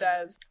she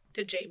says,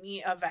 did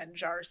Jaime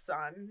avenge our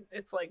son?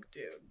 It's like,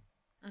 dude,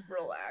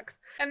 relax.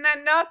 And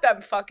then not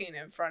them fucking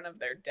in front of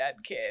their dead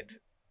kid.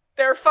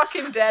 Their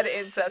fucking dead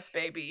incest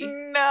baby.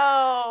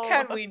 No.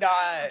 Can we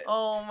not?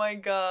 Oh my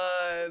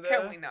god.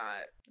 Can we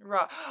not?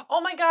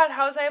 Oh my god,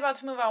 how was I about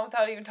to move on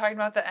without even talking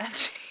about the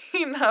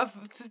ending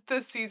of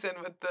the season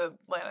with the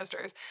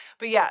Lannisters?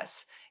 But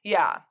yes,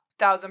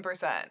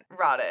 1000%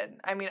 rotted.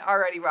 I mean,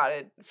 already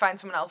rotted. Find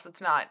someone else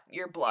that's not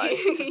your blood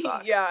to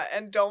fuck. Yeah,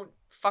 and don't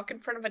fuck in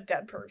front of a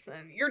dead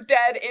person. Your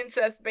dead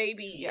incest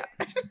baby. Yeah.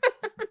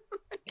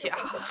 Yeah,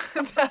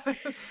 that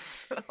is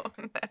so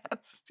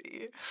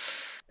nasty.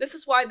 This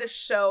is why this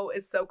show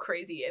is so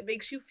crazy. It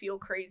makes you feel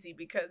crazy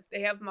because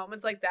they have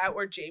moments like that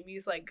where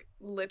Jaime's, like,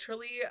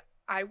 literally,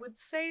 I would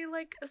say,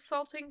 like,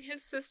 assaulting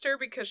his sister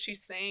because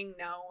she's saying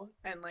no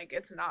and, like,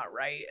 it's not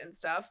right and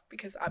stuff,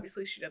 because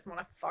obviously she doesn't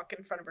want to fuck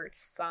in front of her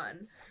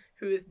son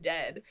who is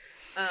dead.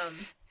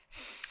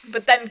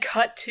 But then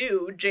cut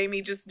to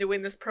Jaime just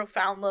doing this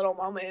profound little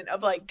moment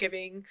of, like,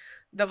 giving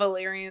the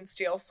Valyrian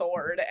steel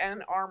sword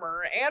and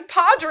armor and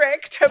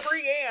Podrick to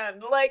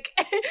Brienne. Like,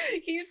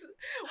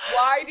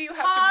 why do you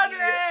have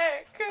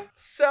Podrick! to be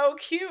so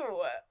cute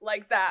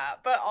like that?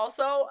 But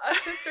also a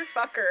sister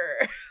fucker.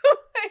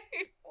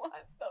 Like,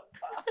 what the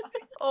fuck?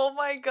 Oh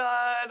my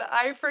god,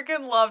 I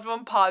freaking loved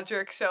when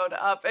Podrick showed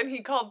up and he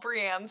called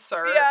Brienne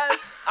sir.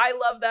 Yes, I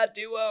love that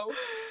duo.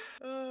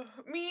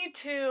 Me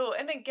too.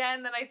 And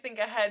again, then I think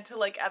ahead to,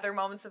 like, other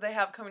moments that they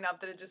have coming up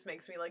that it just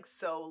makes me, like,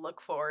 so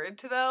look forward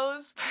to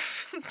those.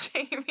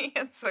 Jaime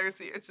and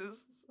Cersei are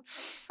just...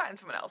 Find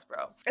someone else,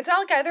 bro. It's not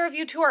like either of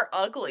you two are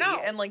ugly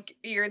and, like,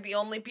 you're the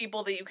only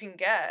people that you can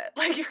get.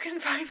 Like, you can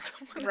find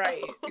someone else.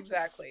 Right,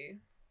 exactly.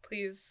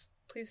 Please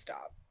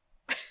stop.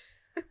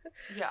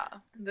 Yeah.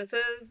 This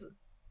is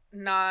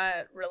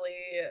not really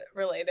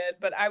related,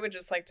 but I would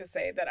just like to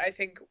say that I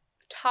think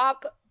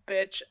top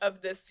bitch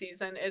of this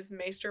season is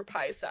Maester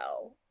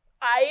Pycelle.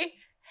 I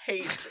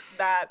hate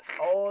that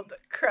old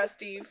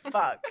crusty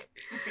fuck.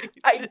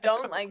 I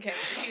don't like him.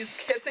 He's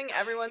kissing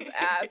everyone's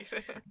ass.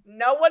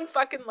 No one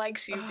fucking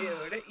likes you,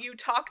 dude. You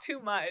talk too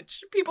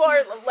much. People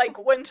are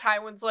like, when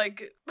Tywin's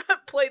like,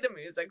 play the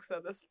music so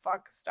this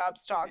fuck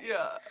stops talking.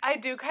 Yeah. I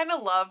do kind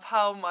of love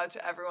how much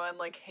everyone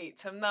like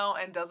hates him though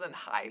and doesn't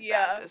hide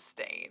that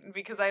disdain,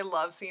 because I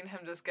love seeing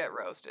him just get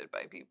roasted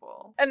by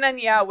people. And then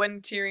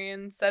when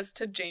Tyrion says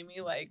to Jaime,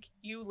 like,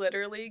 you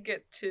literally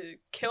get to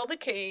kill the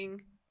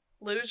king,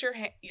 lose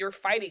your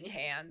fighting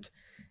hand,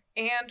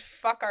 and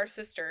fuck our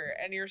sister,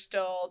 and you're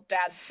still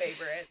dad's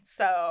favorite.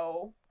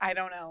 So I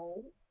don't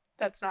know.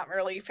 That's not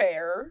really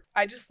fair.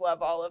 I just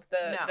love all of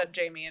the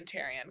Jaime and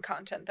Tyrion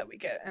content that we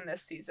get in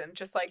this season.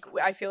 Just like,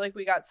 I feel like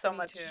we got so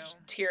much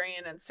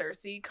Tyrion and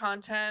Cersei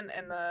content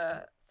in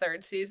the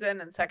third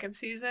season and second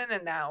season,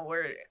 and now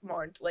we're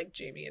more like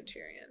Jaime and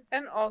Tyrion.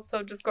 And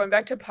also just going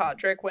back to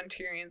Podrick, when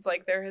Tyrion's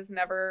like, there has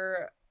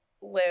never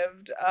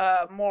lived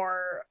a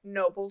more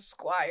noble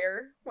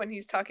squire, when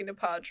he's talking to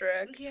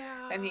Podrick.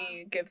 Yeah. And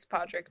he gives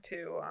Podrick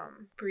to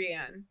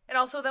Brienne. And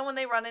also then when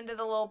they run into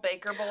the little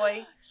baker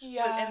boy,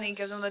 and he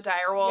gives him the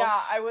direwolf.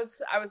 Yeah, I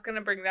was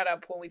gonna bring that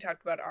up when we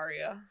talked about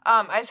Arya.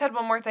 I just had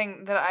one more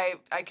thing that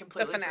I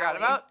completely forgot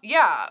about.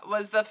 Yeah,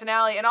 was the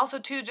finale, and also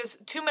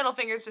just two middle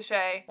fingers to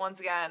Shay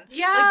once again.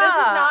 Yeah, like, this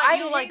is not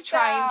you like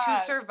trying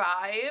to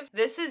survive.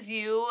 This is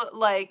you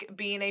like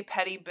being a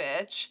petty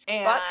bitch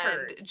and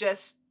Butthurt.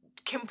 Just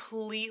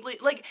completely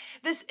like,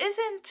 this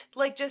isn't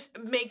like just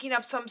making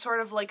up some sort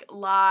of like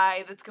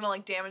lie that's gonna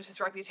like damage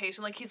his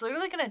reputation. Like, he's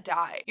literally gonna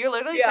die. You're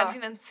literally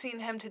sentencing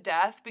him to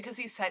death because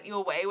he sent you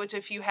away, which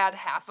if you had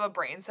half a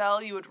brain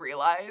cell you would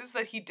realize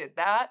that he did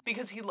that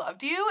because he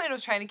loved you and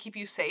was trying to keep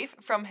you safe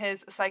from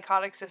his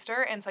psychotic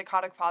sister and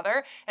psychotic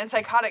father and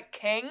psychotic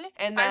king.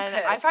 And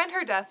then I find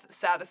her death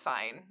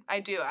satisfying.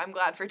 I do. I'm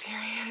glad for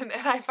Tyrion,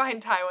 and I find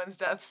Tywin's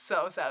death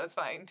so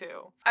satisfying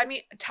too. I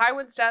mean,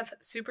 Tywin's death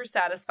super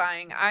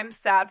satisfying. I'm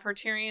sad for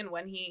Tyrion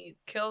when he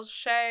kills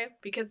Shay,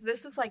 because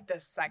this is like the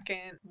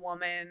second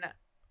woman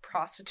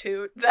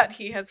prostitute that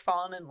he has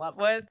fallen in love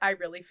with. I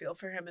really feel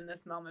for him in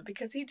this moment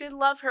because he did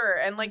love her,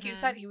 and like you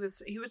said, he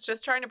was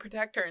just trying to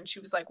protect her, and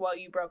she was like, well,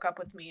 you broke up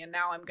with me and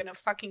now I'm gonna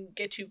fucking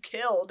get you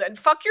killed and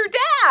fuck your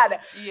dad.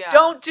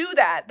 Don't do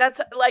that.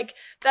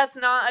 That's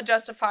not a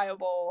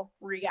justifiable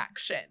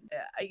reaction.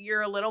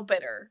 You're a little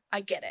bitter. I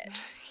get it.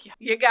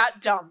 You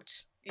got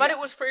dumped. But it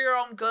was for your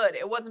own good.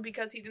 It wasn't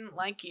because he didn't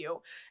like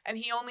you. And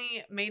he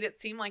only made it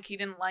seem like he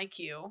didn't like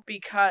you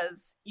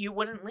because you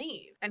wouldn't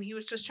leave. And he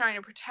was just trying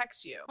to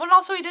protect you. Well, and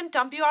also he didn't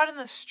dump you out in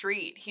the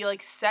street. He,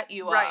 like, set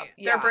you up. Right.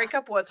 Their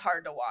breakup was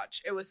hard to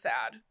watch. It was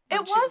sad.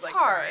 It was like,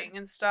 hard. Crying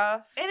and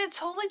stuff. And it's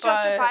totally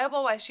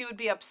justifiable why she would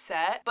be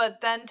upset. But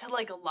then to,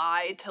 like,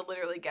 lie to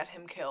literally get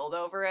him killed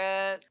over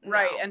it.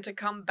 Right. And to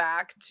come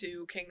back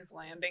to King's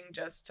Landing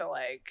just to,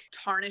 like,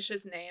 tarnish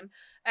his name.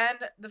 And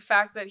the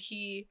fact that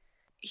he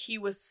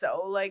was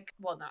so, like,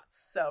 well, not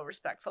so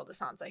respectful to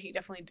Sansa. He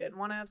definitely did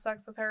want to have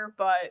sex with her,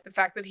 but the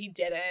fact that he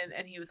didn't,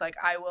 and he was like,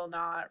 I will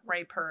not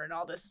rape her and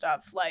all this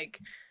stuff, like,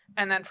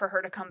 and then for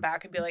her to come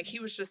back and be like, he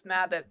was just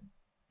mad that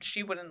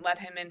she wouldn't let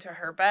him into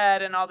her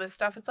bed and all this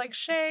stuff. It's like,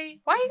 Shay,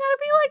 why you gotta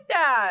be like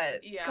that?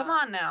 Yeah. Come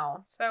on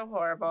now. So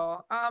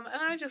horrible. And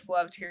I just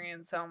love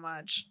Tyrion so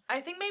much.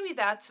 I think maybe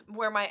that's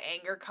where my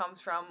anger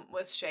comes from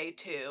with Shay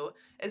too,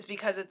 is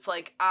because it's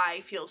like,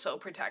 I feel so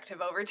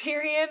protective over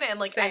Tyrion, and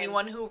like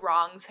anyone who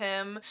wrongs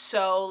him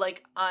so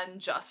like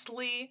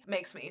unjustly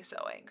makes me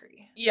so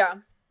angry. Yeah.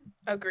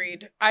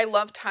 Agreed. I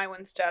love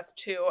Tywin's death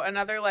too.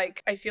 Another,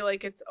 like, I feel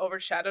like it's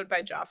overshadowed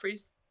by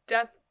Joffrey's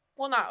death.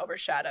 Well, not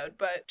overshadowed,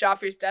 but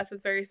Joffrey's death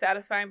is very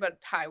satisfying,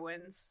 but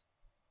Tywin's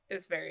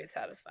is very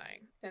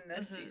satisfying in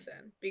this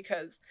season,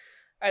 because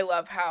I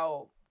love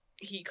how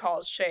he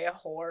calls Shay a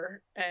whore,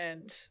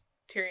 and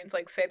Tyrion's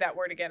like, say that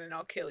word again and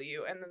I'll kill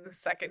you. And then the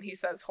second he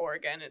says whore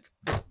again, it's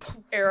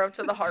arrow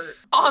to the heart.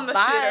 On the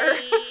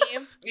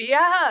shitter.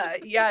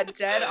 Yeah,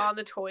 dead on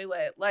the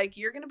toilet. Like,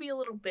 you're gonna be a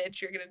little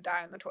bitch, you're gonna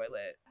die on the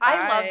toilet.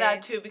 I love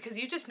that too, because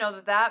you just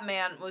know that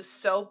man was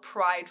so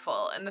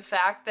prideful, and the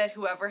fact that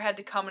whoever had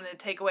to come in and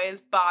take away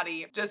his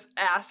body, just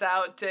ass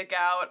out, dick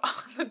out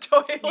on the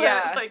toilet,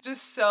 like,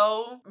 just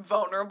so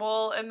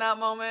vulnerable in that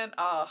moment.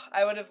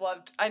 I would have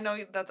loved, I know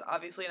that's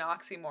obviously an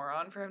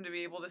oxymoron for him to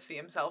be able to see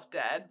himself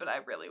dead, but I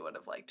really would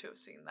have liked to have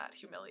seen that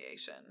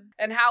humiliation.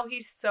 And how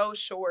he's so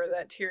sure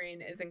that Tyrion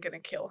isn't gonna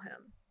kill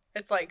him.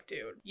 It's like,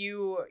 dude,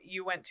 you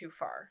went too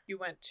far. You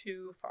went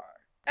too far.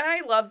 And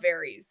I love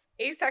Varys,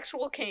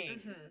 asexual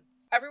king.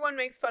 Everyone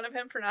makes fun of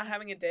him for not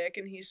having a dick,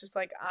 and he's just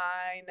like,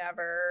 I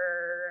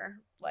never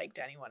liked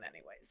anyone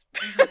anyways.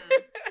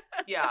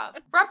 Yeah.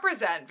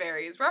 Represent,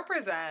 Varys.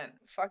 Represent.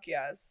 Fuck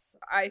yes.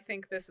 I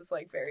think this is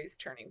like Varys'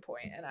 turning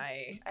point, and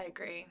I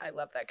agree. I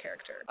love that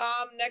character.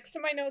 Next to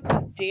my notes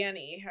is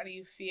Dany. How do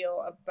you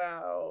feel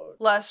about...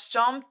 Let's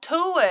jump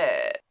to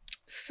it.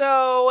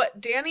 So,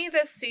 Dany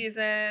this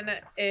season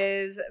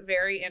is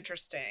very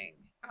interesting.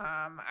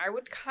 I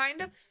would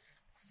kind of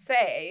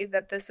say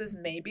that this is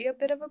maybe a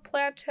bit of a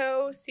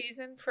plateau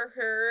season for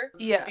her.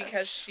 Yes.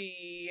 Because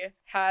she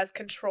has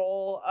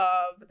control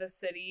of the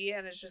city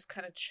and is just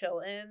kind of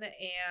chilling,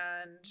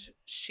 and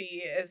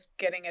she is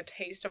getting a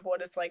taste of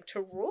what it's like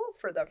to rule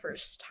for the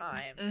first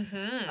time.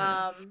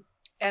 Mm-hmm.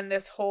 And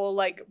this whole,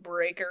 like,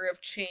 breaker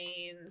of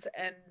chains,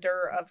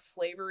 ender of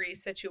slavery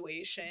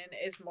situation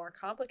is more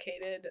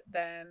complicated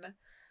than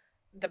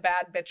the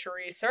bad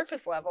bitchery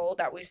surface level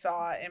that we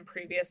saw in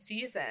previous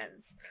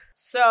seasons.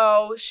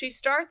 So she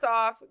starts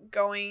off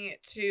going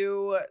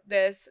to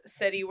this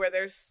city where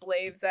there's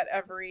slaves at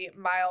every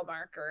mile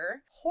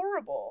marker.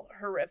 Horrible,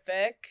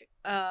 horrific.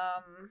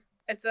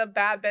 It's a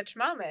bad bitch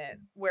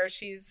moment where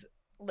she's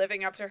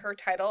living up to her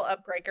title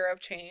of breaker of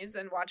chains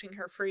and watching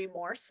her free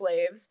more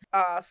slaves,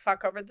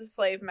 fuck over the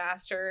slave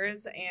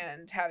masters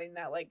and having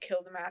that, like,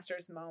 kill the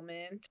masters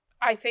moment.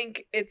 I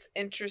think it's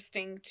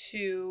interesting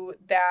too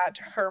that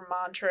her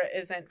mantra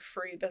isn't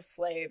free the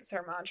slaves.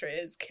 Her mantra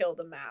is kill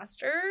the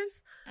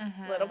masters.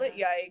 A little bit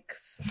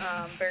yikes.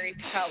 Very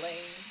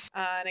telling.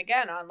 And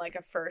again, on like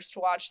a first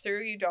watch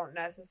through, you don't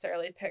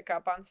necessarily pick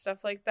up on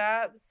stuff like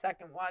that.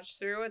 Second watch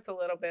through, it's a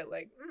little bit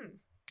like,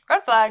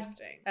 red flag.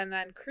 And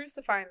then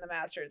crucifying the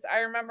masters.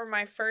 I remember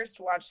my first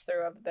watch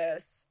through of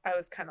this, I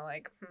was kind of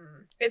like,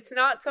 It's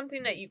not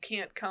something that you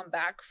can't come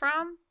back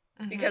from.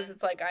 Because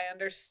it's like, I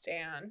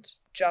understand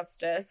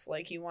justice,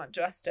 like you want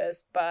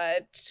justice,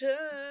 but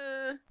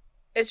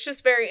it's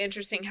just very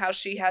interesting how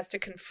she has to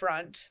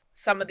confront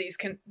some of these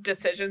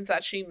decisions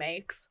that she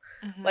makes.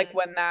 Like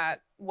when that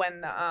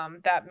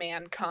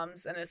man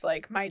comes and is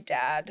like, my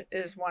dad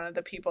is one of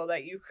the people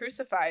that you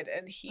crucified,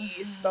 and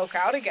he spoke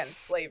out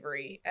against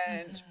slavery,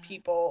 and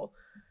people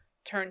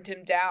turned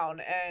him down,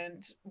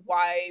 and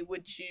why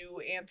would you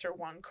answer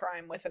one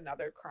crime with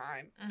another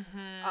crime?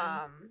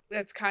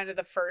 That's kind of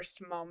the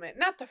first moment,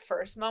 not the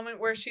first moment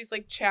where she's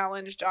like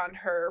challenged on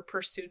her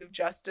pursuit of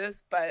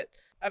justice, but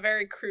a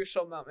very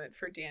crucial moment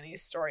for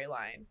Dani's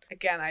storyline.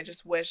 Again, I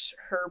just wish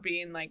her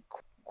being like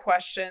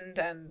questioned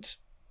and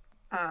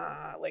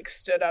like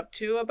stood up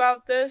to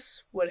about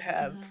this would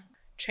have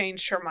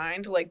changed her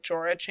mind, like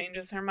Jorah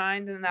changes her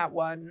mind in that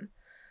one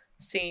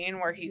scene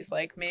where he's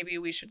like, maybe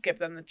we should give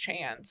them the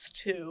chance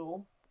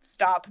to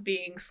stop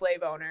being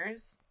slave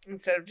owners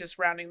instead of just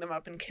rounding them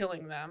up and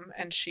killing them.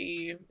 And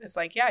she is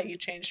like, yeah, you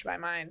changed my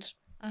mind.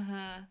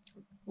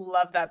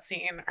 Love that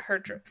scene.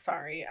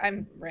 Sorry,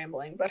 I'm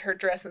rambling, but her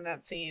dress in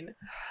that scene,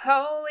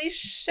 holy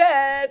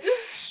shit,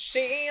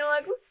 she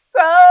looks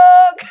so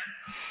good.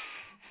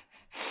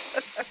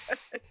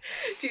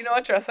 Do you know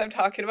what dress I'm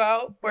talking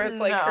about? Where it's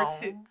like her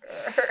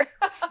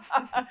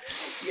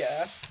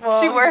yeah.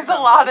 Well, she wears a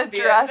lot of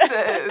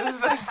dresses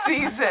this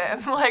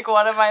season. Like,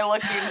 what am I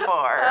looking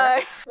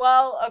for?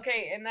 Well,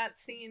 okay, in that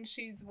scene,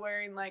 she's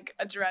wearing like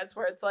a dress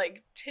where it's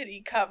like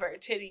titty cover,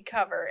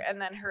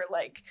 and then her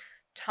like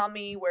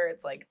tummy where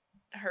it's like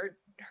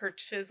her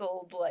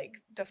chiseled,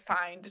 like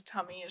defined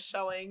tummy is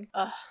showing.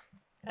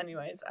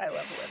 Anyways, I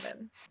love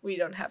women. We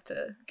don't have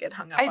to get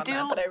hung up on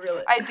that, but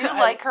I do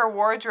like her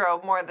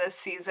wardrobe more this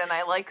season.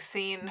 I like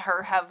seeing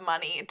her have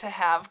money to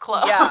have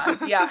clothes.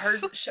 Yeah,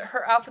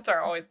 her outfits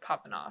are always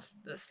popping off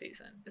this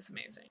season. It's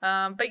amazing.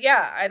 But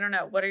yeah, I don't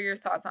know. What are your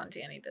thoughts on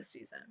Dani this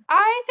season?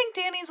 I think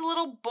Dani's a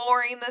little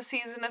boring this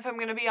season, if I'm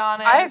going to be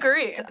honest. I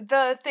agree.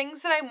 The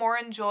things that I more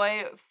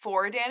enjoy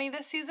for Dani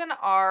this season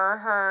are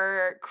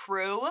her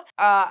crew.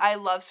 I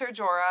love Ser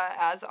Jorah,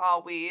 as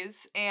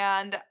always,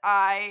 and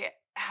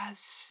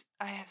as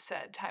I have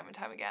said time and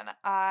time again,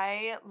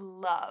 I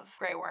love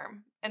Grey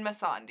Worm and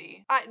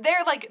Missandei.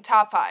 They're like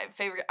top 5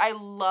 favorite. I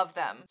love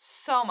them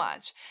so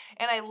much.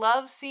 And I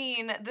love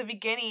seeing the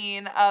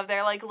beginning of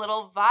their like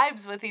little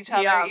vibes with each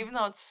other, even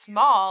though it's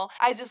small.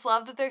 I just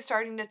love that they're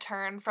starting to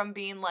turn from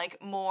being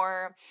like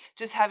more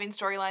just having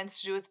storylines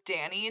to do with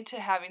Dani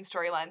to having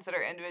storylines that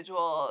are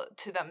individual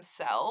to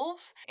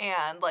themselves,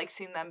 and like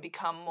seeing them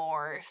become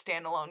more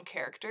standalone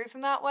characters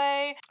in that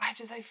way. I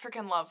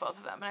freaking love both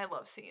of them, and I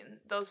love seeing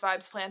those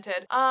vibes planted.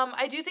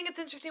 I do think it's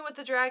interesting with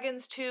the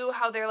dragons too,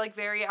 how they're like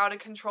very out of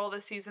control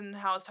this season, and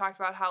how it's talked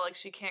about how like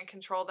she can't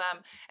control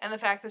them, and the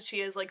fact that she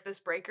is like this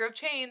breaker of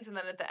chains, and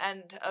then at the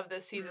end of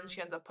this season she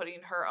ends up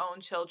putting her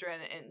own children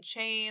in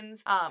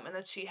chains, and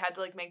that she had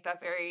to like make that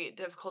very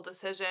difficult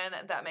decision.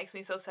 That makes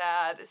me so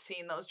sad,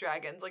 seeing those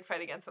dragons like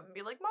fight against them and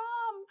be like, Mom,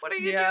 what are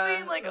you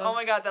doing? Like, oh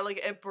my god, that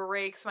like it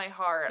breaks my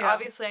heart.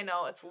 Obviously I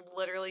know it's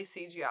literally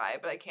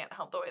CGI, but I can't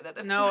help the way that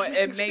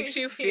it makes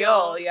you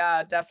feel.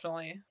 Yeah,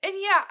 definitely. And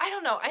yeah, I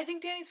don't know, I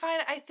think Dani's fine.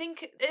 I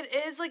think it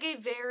is like a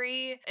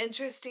very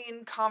interesting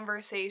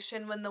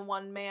conversation when the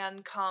one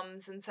man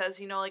comes and says,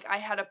 you know, like, I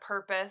had a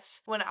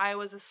purpose when I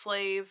was a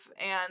slave,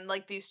 and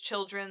like these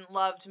children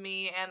loved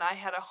me, and I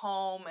had a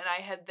home, and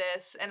I had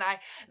this, and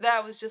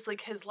that was just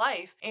like his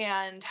life,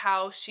 and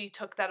how she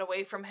took that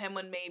away from him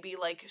when maybe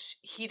like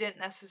he didn't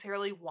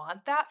necessarily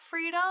want that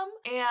freedom.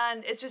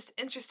 And it's just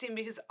interesting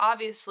because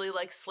obviously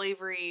like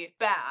slavery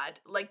bad,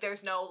 like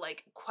there's no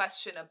like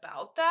question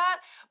about that.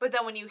 But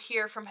then when you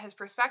hear from his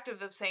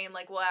perspective of saying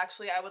like, well,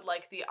 actually I would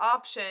like the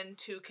option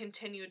to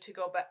continue to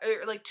go back,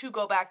 or like to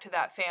go back to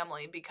that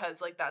family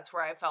because like that's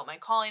where I felt my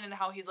calling, and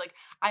how he's like,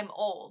 I'm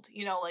old,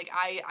 you know, like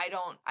I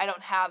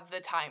don't have the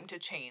time to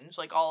change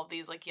like all of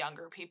these like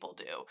younger people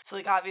do. So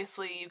like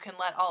obviously you can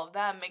let all of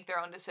them make their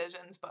own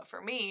decisions, but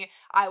for me,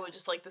 I would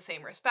just like the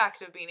same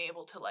respect of being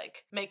able to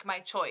like make my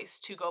choice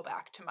to go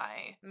back to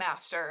my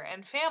master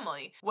and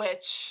family,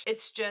 which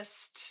it's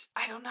just,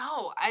 I don't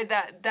know.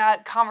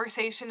 That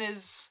conversation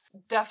is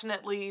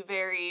definitely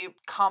very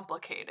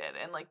complicated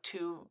and like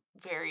two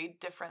very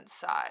different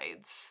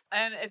sides.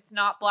 And it's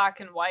not black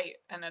and white,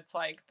 and it's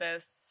like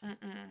this,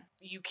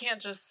 you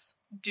can't just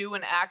do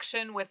an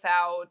action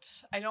without,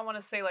 I don't want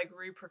to say like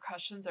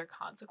repercussions or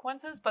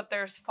consequences, but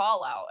there's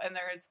fallout and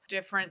there's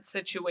different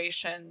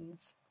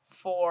situations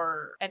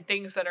and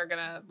things that are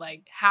gonna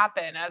like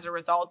happen as a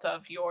result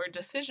of your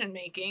decision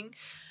making.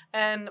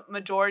 And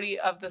majority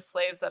of the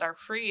slaves that are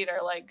freed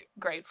are like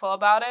grateful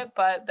about it,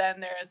 but then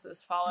there is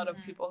this fallout of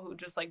people who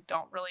just like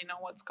don't really know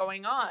what's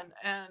going on,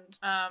 and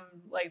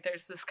like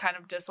there's this kind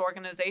of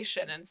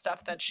disorganization and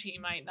stuff that she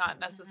might not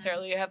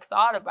necessarily have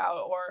thought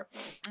about or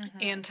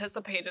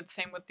anticipated.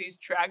 Same with these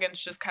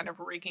dragons just kind of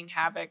wreaking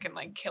havoc and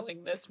like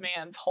killing this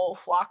man's whole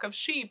flock of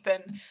sheep.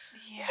 And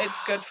it's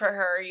good for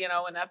her, you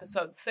know, in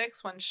episode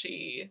 6 when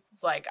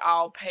she's like,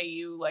 I'll pay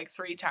you like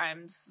 3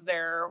 times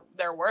their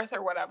worth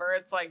or whatever.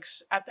 It's like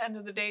at the end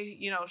of the day,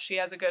 you know, she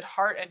has a good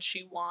heart and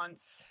she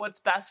wants what's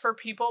best for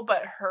people,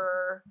 but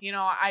her, you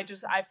know, I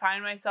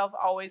find myself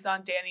always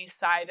on Dany's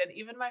side. And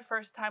even my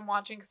first time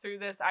watching through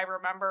this, I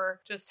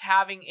remember just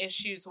having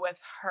issues with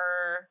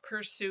her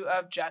pursuit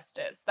of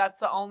justice.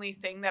 That's the only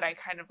thing that I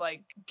kind of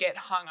like get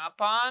hung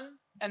up on.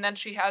 And then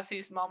she has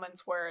these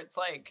moments where it's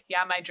like,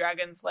 yeah, my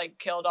dragons like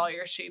killed all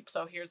your sheep,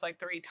 so here's like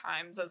 3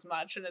 times as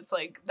much. And it's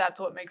like, that's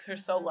what makes her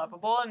so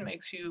lovable and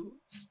makes you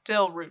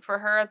still root for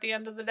her at the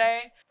end of the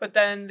day. But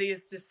then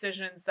these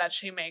decisions that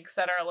she makes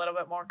that are a little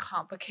bit more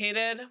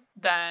complicated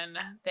than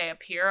they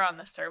appear on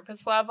the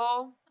surface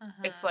level.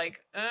 It's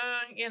like,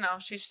 you know,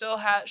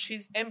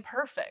 she's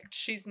imperfect.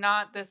 She's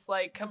not this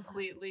like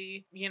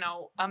completely, you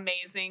know,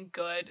 amazing,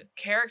 good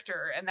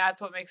character. And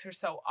that's what makes her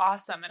so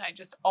awesome. And I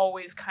just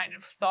always kind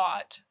of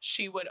thought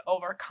she would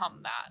overcome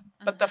that.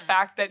 But the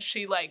fact that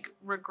she like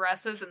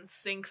regresses and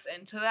sinks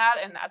into that,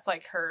 and that's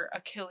like her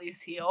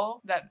Achilles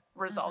heel that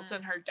results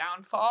in her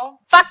downfall,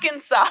 fucking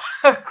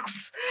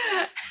sucks.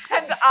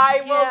 And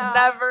I will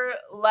never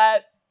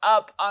let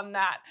up on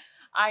that.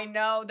 I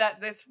know that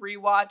this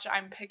rewatch,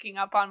 I'm picking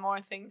up on more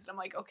things, and I'm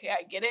like, okay,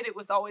 I get it. It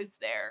was always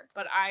there,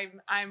 but I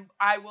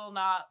will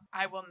not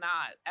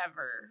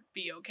ever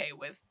be okay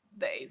with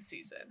the 8th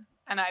season,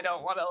 and I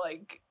don't want to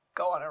like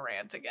go on a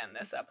rant again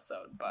this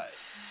episode, but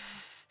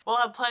we'll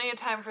have plenty of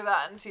time for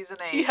that in season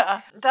 8.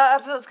 Yeah.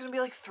 That episode's going to be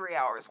like 3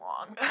 hours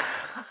long.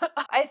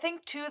 I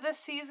think too this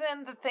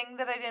season, the thing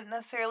that I didn't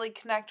necessarily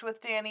connect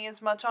with Dany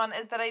as much on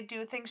is that I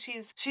do think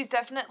she's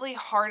definitely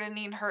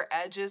hardening her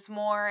edges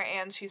more,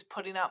 and she's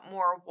putting up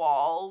more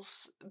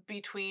walls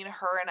between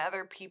her and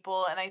other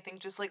people. And I think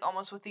just like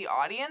almost with the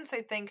audience,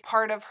 I think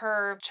part of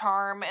her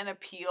charm and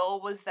appeal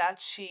was that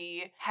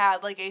she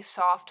had like a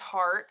soft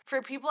heart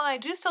for people. And I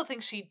do still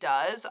think she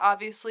does,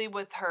 obviously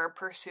with her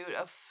pursuit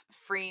of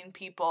freeing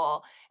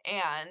people.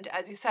 And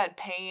as you said,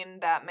 paying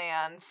that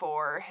man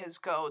for his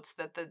goats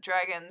that the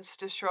dragons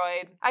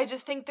destroyed. I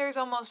just think there's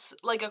almost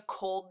like a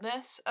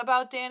coldness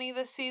about Dany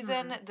this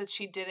season that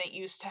she didn't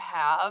used to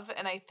have.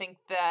 And I think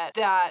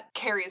that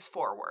carries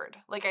forward.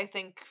 Like, I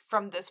think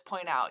from this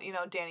point out, you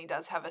know, Dany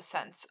does have a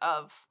sense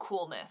of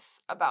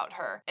coolness about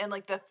her. And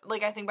like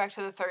I think back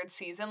to the 3rd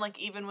season, like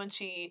even when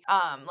she,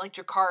 like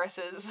Dracarys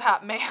is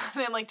that man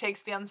and like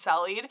takes the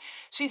Unsullied,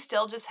 she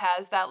still just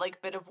has that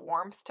like bit of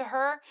warmth to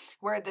her,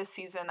 where this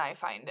season I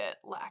find it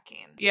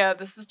lacking. Yeah,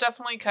 this is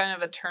definitely kind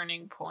of a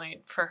turning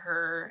point for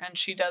her, and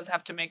she does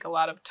have to make a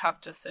lot of tough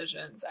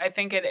decisions. I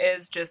think it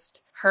is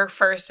just her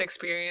first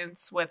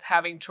experience with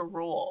having to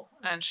rule,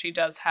 and she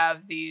does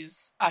have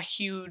a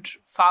huge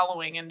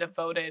following and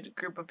devoted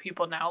group of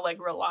people now like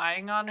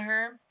relying on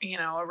her. You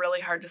know, a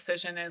really hard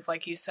decision is,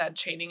 like you said,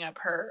 chaining up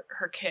her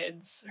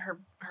kids,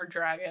 her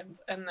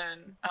dragons, and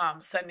then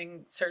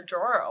sending Ser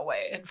Jorah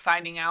away and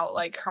finding out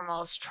like her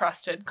most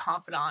trusted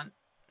confidant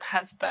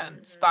has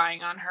been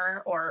spying on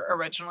her, or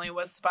originally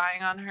was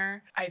spying on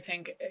her. I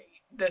think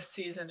this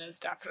season is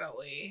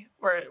definitely,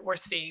 we're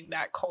seeing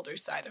that colder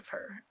side of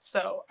her.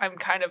 So I'm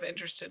kind of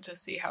interested to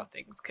see how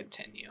things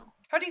continue.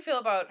 How do you feel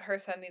about her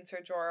sending Ser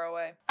Jorah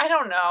away? I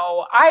don't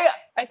know. I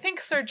think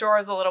Ser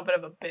Jorah's a little bit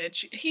of a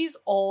bitch. He's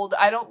old.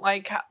 I don't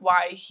like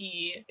why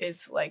he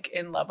is like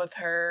in love with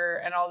her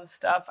and all this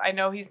stuff. I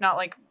know he's not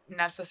like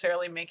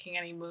necessarily making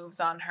any moves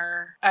on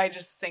her. I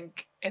just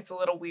think it's a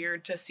little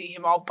weird to see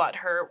him all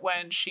butthurt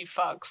when she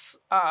fucks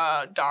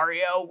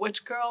Dario,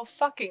 which, girl,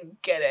 fucking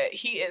get it.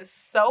 He is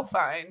so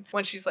fine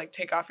when she's like,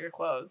 take off your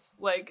clothes.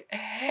 Like,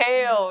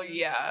 hell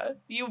yeah.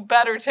 You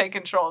better take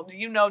control.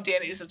 You know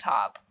Danny's a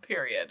top,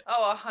 period.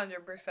 Oh,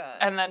 100%.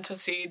 And then to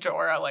see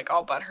Jorah like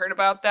all butthurt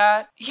about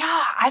that.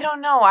 Yeah, I don't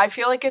know. I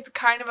feel like it's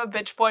kind of a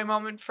bitch boy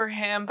moment for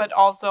him, but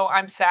also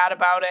I'm sad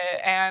about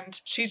it.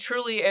 And she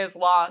truly is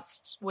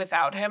lost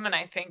without him. And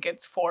I think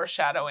it's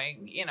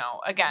foreshadowing, you know,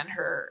 again,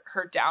 her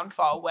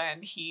downfall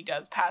when he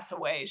does pass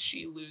away.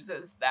 She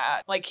loses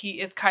that. Like,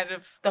 he is kind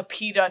of the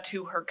Peeta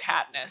to her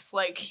Katniss.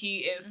 Like, he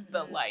is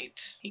the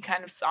light. He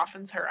kind of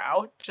softens her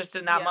out just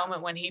in that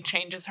moment when he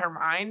changes her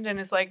mind and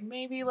is like,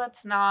 maybe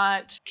let's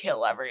not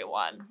kill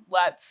everyone.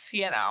 Let's,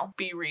 you know,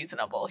 be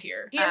reasonable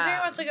here. He is very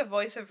much like a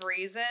voice of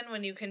reason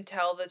when you can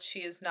tell that she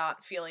is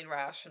not feeling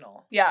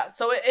rational. Yeah,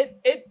 so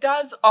it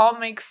does all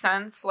make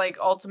sense, like,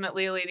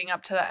 ultimately leading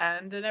up to the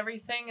end and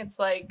everything. It's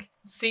like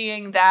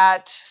seeing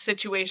that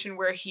situation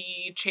where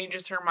he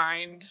changes her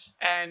mind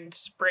and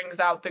brings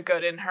out the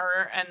good in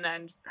her, and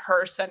then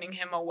her sending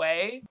him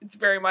away. It's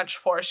very much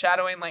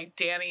foreshadowing, like,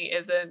 Dany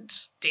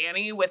isn't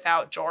Dany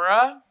without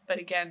Jorah. But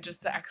again,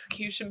 just the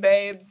execution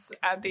babes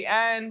at the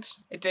end.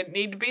 It didn't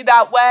need to be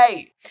that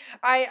way.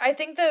 I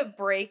think the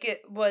break,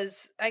 it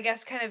was, I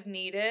guess, kind of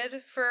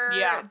needed for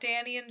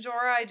Dany and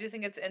Jorah. I do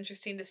think it's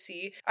interesting to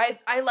see.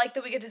 I like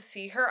that we get to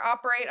see her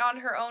operate on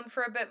her own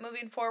for a bit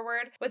moving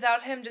forward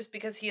without him, just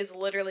because he has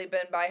literally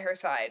been by her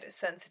side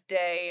since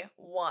day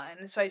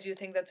one. So I do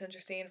think that's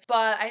interesting.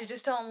 But I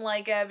just don't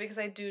like it because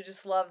I do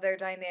just love their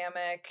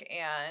dynamic,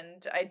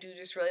 and I do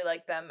just really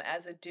like them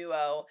as a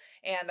duo,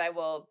 and I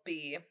will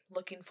be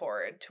looking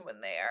forward to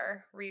when they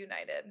are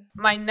reunited.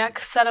 My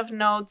next set of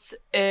notes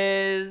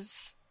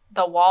is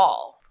the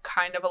Wall.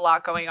 Kind of a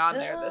lot going on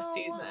there this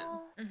season.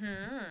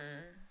 Mm-hmm.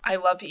 I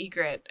love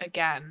Ygritte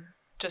again.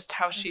 Just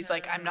how she's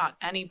like, I'm not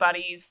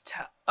anybody's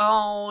to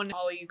own.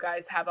 All of you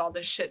guys have all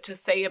this shit to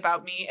say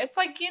about me. It's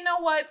like, you know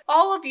what?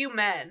 All of you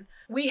men,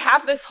 we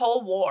have this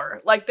whole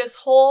war, like this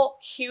whole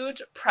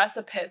huge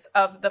precipice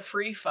of the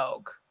free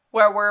folk,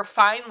 where we're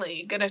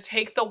finally gonna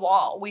take the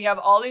Wall. We have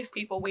all these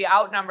people, we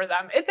outnumber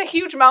them. It's a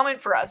huge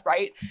moment for us,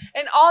 right?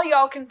 And all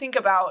y'all can think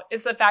about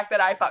is the fact that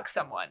I fucked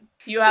someone.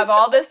 You have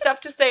all this stuff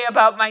to say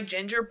about my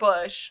ginger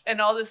bush and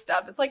all this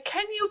stuff. It's like,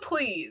 can you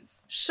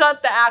please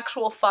shut the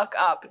actual fuck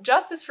up?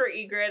 Justice for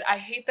Ygritte. I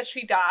hate that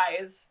she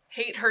dies.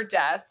 Hate her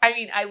death. I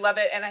mean, I love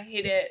it and I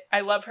hate it.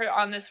 I love her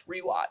on this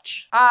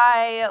rewatch.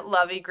 I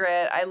love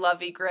Ygritte. I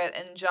love Ygritte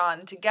and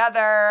Jon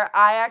together.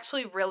 I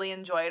actually really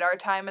enjoyed our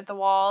time at the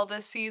Wall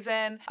this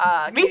season.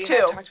 Me Katie too.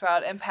 and I talked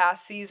about in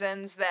past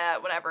seasons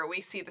that whenever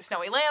we see the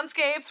snowy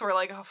landscapes, we're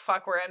like, oh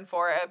fuck, we're in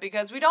for it,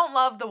 because we don't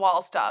love the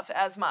Wall stuff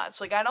as much.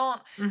 Like,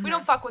 we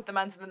don't fuck with the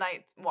Men's of the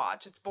Night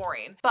watch. It's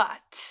boring.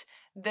 But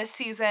this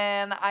season,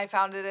 I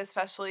found it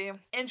especially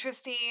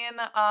interesting.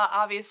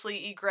 Obviously,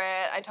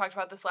 Ygritte, I talked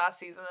about this last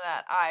season,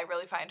 that I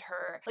really find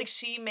her, like,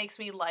 she makes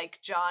me like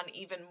Jon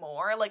even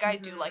more. Like, I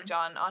do like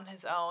Jon on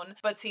his own,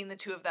 but seeing the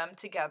two of them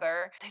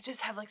together, they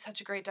just have, like,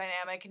 such a great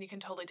dynamic, and you can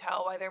totally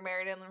tell why they're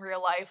married in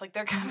real life. Like,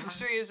 their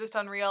chemistry is just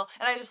unreal,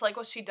 and I just like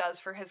what she does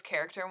for his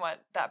character and what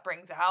that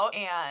brings out,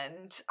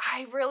 and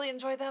I really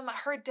enjoy them.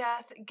 Her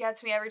death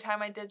gets me every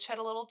time. I did shed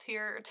a little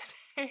tear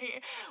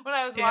today when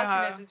I was watching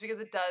it, just because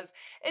it does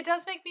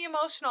make me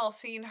emotional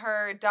seeing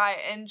her die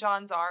in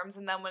Jon's arms,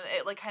 and then when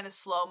it, like, kind of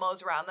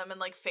slow-mos around them and,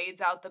 like,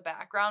 fades out the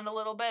background a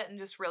little bit and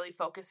just really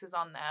focuses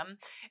on them,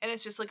 and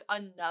it's just, like,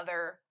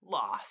 another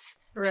loss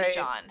that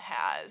Jon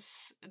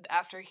has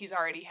after he's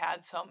already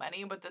had so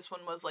many, but this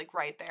one was, like,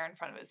 right there in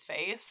front of his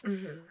face.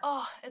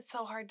 Oh, it's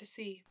so hard to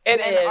see.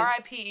 And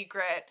R.I.P.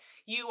 Ygritte,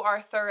 you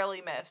are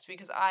thoroughly missed,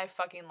 because I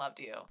fucking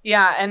loved you.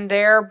 Yeah, and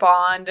their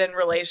bond and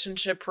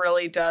relationship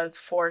really does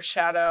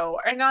foreshadow,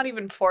 or not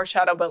even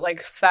foreshadow, but,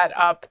 like, set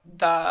up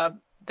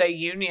the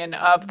union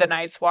of the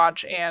Night's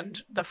Watch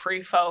and the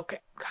Free Folk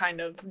kind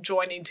of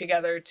joining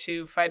together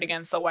to fight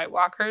against the White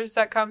Walkers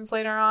that comes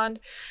later on.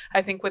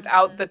 I think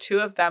without the two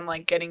of them,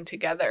 like, getting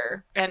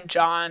together and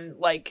Jon,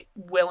 like,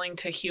 willing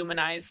to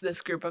humanize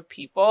this group of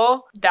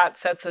people, that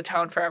sets the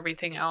tone for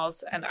everything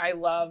else. And I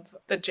love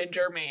the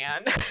ginger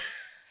man.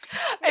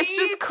 It's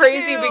just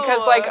crazy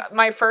because, like,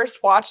 my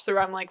first watch through,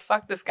 I'm like,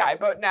 fuck this guy.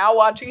 But now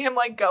watching him,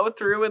 like, go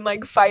through and,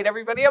 like, fight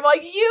everybody, I'm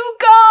like, you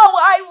go!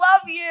 I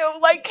love you!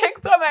 Like, kick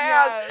some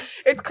ass! Yes.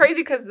 It's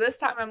crazy because this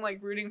time I'm, like,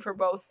 rooting for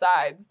both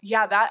sides.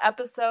 Yeah, that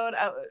episode,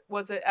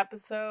 was it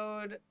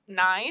episode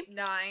 9?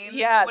 9.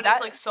 Yeah. When it's,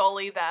 like,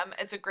 solely them.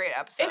 It's a great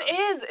episode. It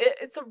is.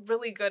 It's a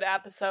really good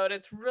episode.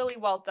 It's really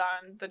well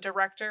done. The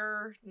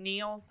director,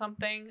 Neil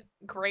something,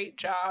 great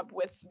job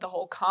with the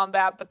whole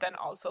combat, but then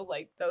also,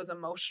 like, those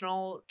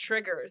emotional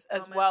triggers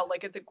as well.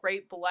 Like, it's a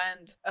great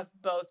blend of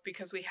both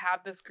because we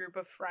have this group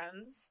of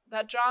friends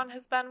that John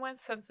has been with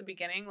since the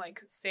beginning,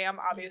 like Sam,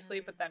 obviously,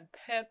 but then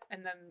Pip,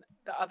 and then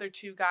the other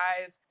two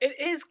guys. It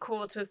is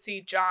cool to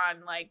see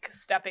John, like,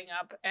 stepping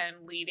up and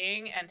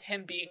leading and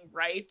him being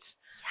right. Yes.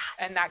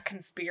 And that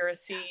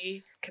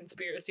conspiracy,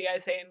 I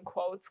say in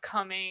quotes,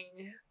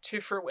 coming to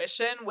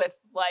fruition with,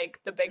 like,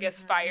 the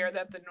biggest fire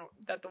that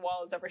the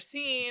wall has ever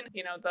seen.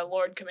 You know, the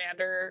Lord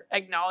Commander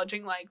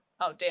acknowledging, like,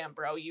 oh, damn,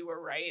 bro, you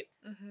were right.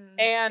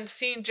 And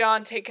seeing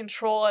John take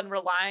control and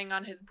relying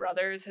on his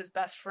brothers, his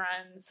best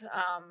friends.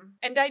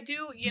 And I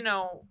do, you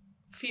know,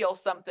 feel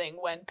something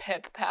when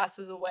Pip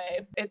passes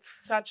away. It's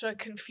such a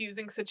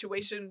confusing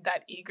situation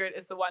that Ygritte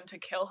is the one to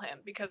kill him,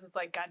 because it's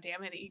like, God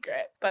damn it,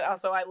 Ygritte. But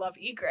also, I love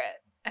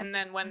Ygritte. And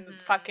then when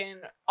fucking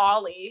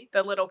Ollie,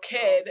 the little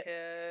kid,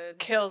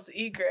 kills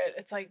Ygritte,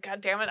 it's like, God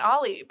damn it,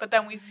 Ollie. But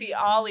then we see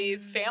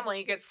Ollie's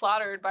family get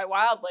slaughtered by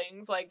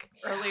wildlings, like,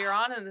 earlier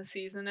on in the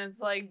season. And it's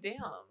like, damn.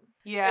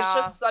 Yeah. It's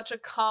just such a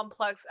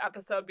complex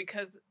episode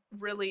because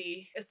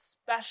really,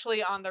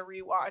 especially on the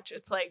rewatch,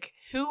 it's like,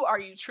 who are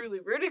you truly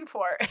rooting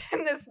for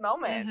in this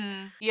moment?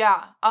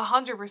 Yeah,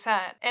 100%.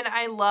 And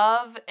I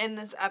love in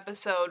this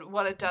episode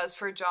what it does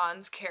for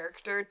John's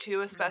character too,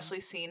 especially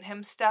seeing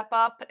him step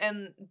up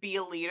and be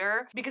a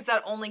leader, because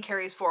that only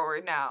carries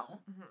forward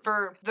now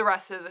for the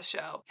rest of the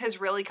show.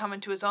 Has really come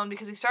into his own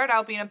because he started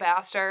out being a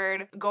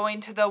bastard, going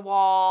to the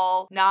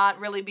wall, not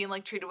really being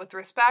like treated with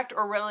respect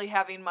or really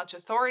having much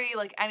authority,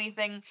 like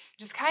anything,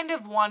 just kind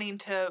of wanting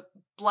to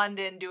blend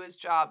in, do his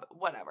job,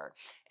 whatever.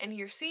 And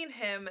you're seeing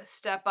him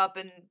step up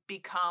and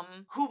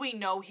become who we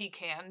know he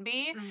can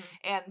be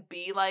and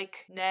be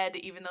like Ned,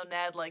 even though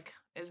Ned, like,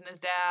 isn't his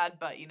dad,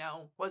 but, you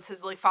know, was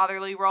his, like,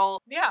 fatherly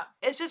role. Yeah.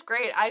 It's just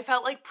great. I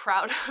felt, like,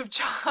 proud of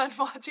John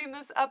watching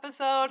this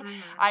episode.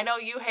 I know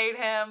you hate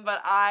him,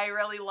 but I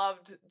really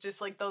loved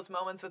just, like, those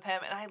moments with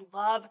him. And I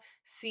love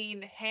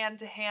seeing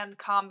hand-to-hand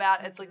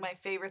combat. It's, like, my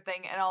favorite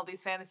thing in all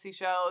these fantasy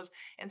shows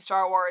and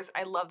Star Wars.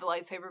 I love the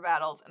lightsaber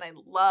battles, and I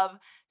love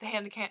the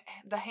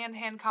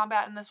hand-to-hand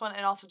combat in this one,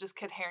 and also just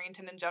Kit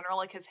Harington in general.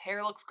 Like, his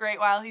hair looks great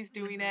while he's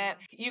doing it.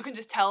 You can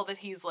just tell that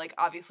he's, like,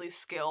 obviously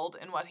skilled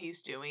in what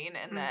he's doing,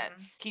 and that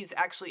he's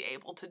actually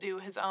able to do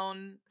his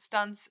own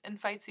stunts and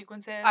fight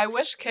sequences. I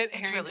wish Kit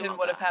Harington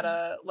would have had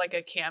a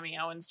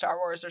cameo in Star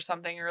Wars or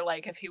something, or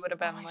like if he would have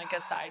been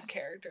a side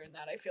character in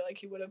that. I feel like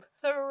he would have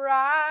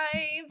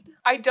thrived.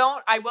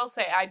 I will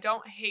say I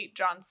don't hate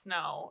Jon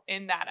Snow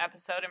in that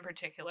episode in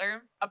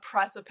particular. A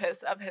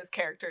precipice of his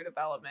character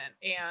development,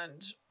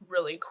 and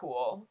really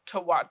cool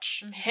to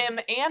watch him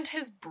and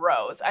his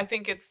bros. I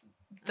think it's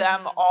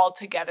them all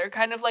together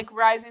kind of like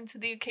rising to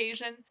the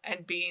occasion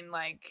and being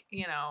like,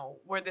 you know,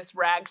 we're this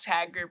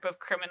ragtag group of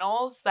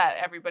criminals that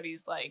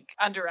everybody's like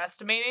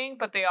underestimating,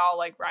 but they all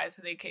like rise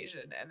to the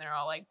occasion and they're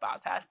all like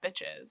boss ass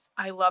bitches.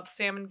 I love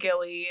Sam and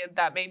Gilly.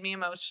 That made me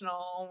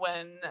emotional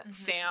when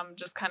Sam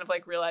just kind of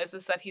like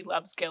realizes that he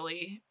loves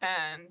Gilly,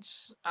 and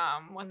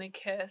when they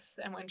kiss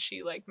and when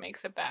she like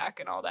makes it back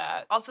and all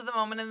that. Also the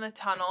moment in the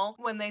tunnel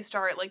when they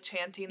start like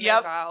chanting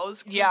their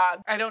vows. Yeah.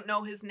 I don't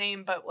know his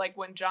name, but like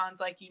when John's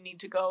like, you need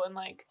to go and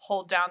like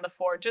hold down the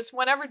fort. Just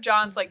whenever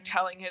John's like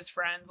telling his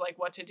friends like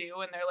what to do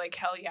and they're like,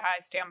 hell yeah,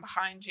 I stand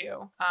behind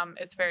you.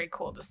 It's very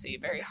cool to see,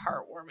 very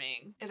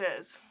heartwarming. It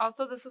is.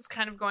 Also, this is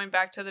kind of going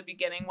back to the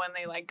beginning when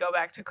they like go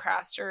back to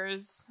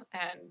Craster's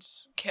and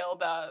kill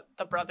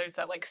the brothers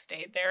that like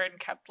stayed there and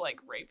kept like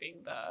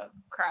raping the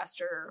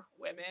Craster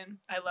women.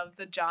 I love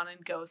the John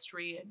and Ghost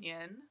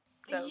reunion.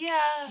 So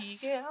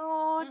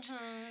cute.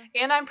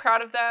 And I'm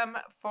proud of them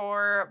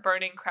for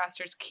burning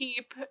Craster's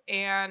keep,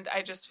 and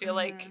I just feel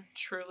like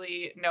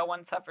truly no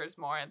one suffers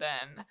more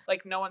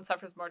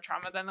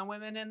trauma than the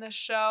women in this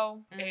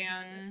show,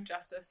 and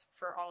justice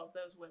for all of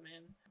those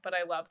women. But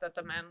I love that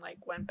the men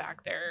like went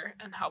back there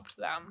and helped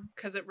them,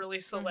 because it really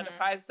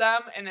solidifies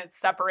them and it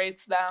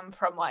separates them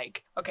from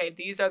like, okay,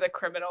 these are the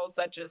criminals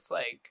that just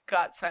like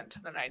got sent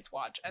to the Night's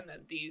Watch, and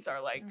then these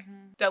are like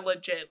the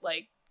legit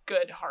like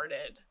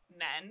good-hearted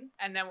men.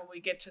 And then when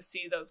we get to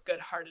see those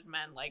good-hearted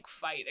men like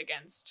fight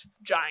against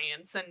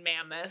giants and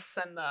mammoths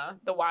and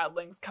the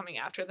wildlings coming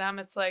after them,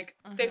 it's like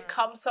they've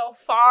come so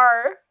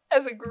far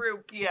as a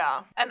group.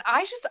 Yeah. And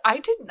I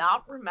did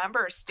not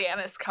remember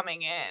Stannis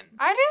coming in.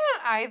 I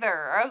didn't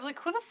either. I was like,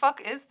 who the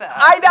fuck is that?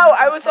 I know.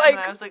 I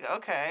was like,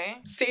 okay.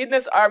 Seeing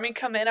this army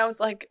come in, I was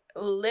like,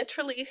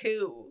 literally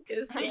who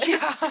is this?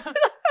 Yeah.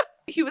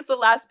 He was the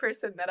last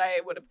person that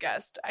I would have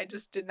guessed. I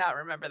just did not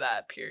remember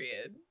that,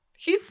 period.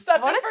 He's such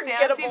a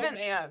forgettable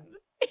man.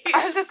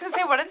 I was just gonna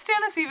say, what did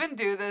Stannis even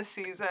do this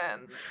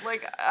season?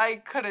 Like,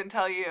 I couldn't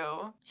tell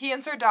you. He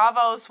and Sir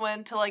Davos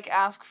went to, like,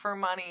 ask for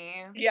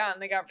money. Yeah,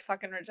 and they got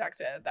fucking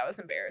rejected. That was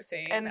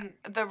embarrassing. And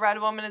the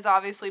Red Woman is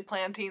obviously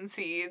planting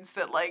seeds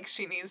that, like,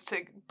 she needs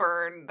to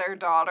burn their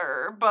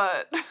daughter,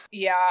 but...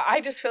 Yeah,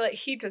 I just feel like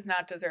he does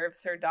not deserve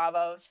Sir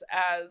Davos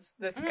as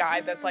this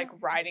guy that's, like,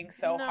 riding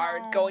so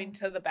hard, going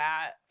to the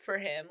bat for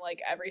him,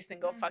 like, every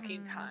single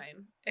fucking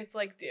time. It's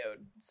like,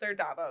 dude, Sir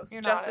Davos,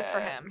 justice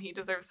for him. He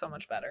deserves so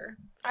much better.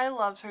 I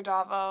love Sir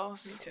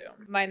Davos. Me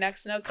too. My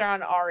next notes are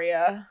on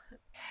Arya.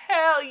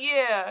 Hell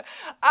yeah.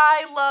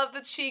 I love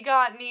that she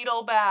got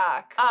Needle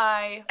back.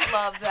 I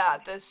love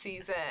that this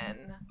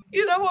season.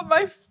 You know what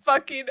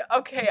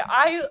okay,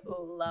 I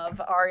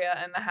love Arya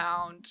and the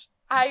Hound.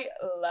 I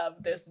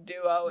love this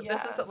duo.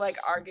 Yes. This is like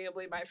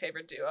arguably my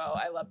favorite duo.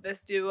 I love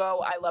this duo.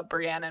 I love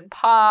Brienne and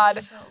Pod.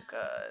 So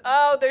good.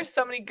 Oh, there's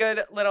so many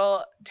good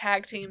little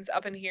tag teams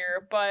up in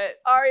here, but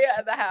Arya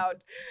and the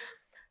Hound.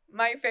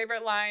 My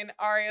favorite line,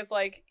 Arya's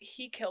like,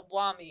 he killed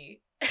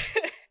Lami.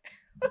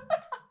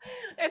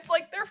 It's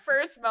like their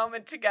first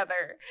moment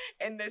together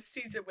in this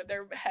season when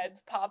their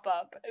heads pop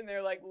up and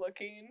they're like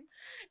looking,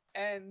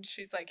 and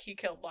she's like, he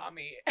killed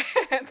Lami.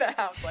 And the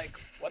Hound's like,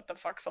 what the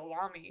fuck's a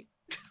Lami?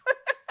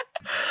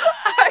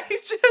 I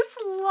just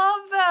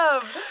love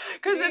them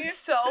because Me it's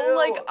so too.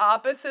 like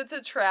opposites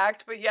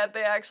attract, but yet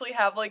they actually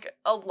have like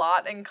a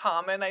lot in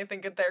common, I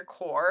think, at their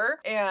core,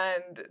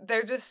 and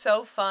they're just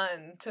so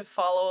fun to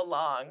follow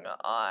along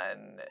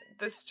on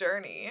this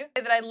journey.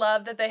 That I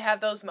love that they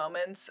have those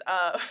moments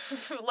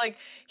of like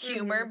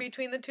humor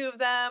between the two of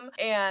them,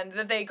 and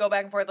that they go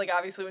back and forth. Like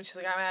obviously when she's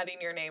like, I'm adding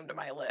your name to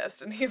my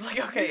list, and he's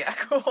like, okay, yeah,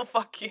 cool,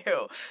 fuck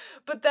you.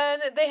 But then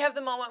they have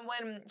the moment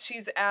when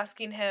she's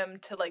asking him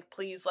to like,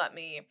 please let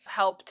me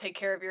help take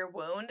care of your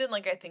wound, and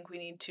like I think we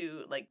need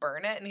to like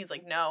burn it, and he's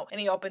like, no. And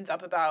he opens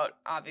up about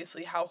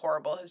obviously how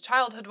horrible his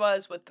childhood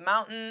was with the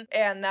mountain,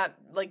 and that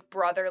like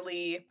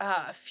brotherly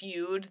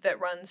feud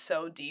that runs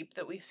so deep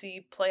that we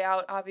see play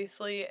out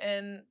obviously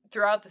in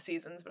throughout the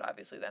seasons, but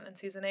obviously then in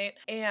season 8.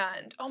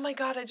 And oh my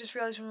god, I just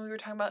realized when we were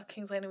talking about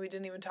King's Landing, we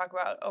didn't even talk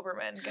about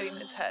Oberyn getting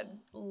his head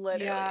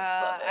literally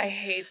exploded. I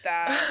hate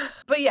that.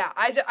 But yeah,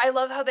 I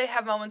love how they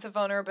have moments of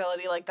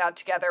vulnerability like that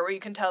together where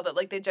you can tell that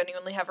like they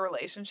genuinely have a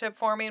relationship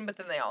forming, but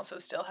then they also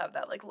still have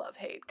that like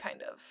love-hate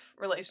kind of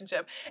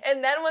relationship.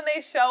 And then when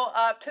they show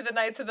up to the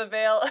Knights of the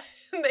Vale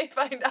and they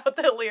find out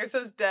that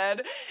Lyrsa's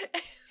dead,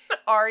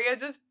 Arya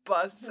just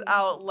busts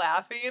out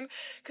laughing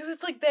because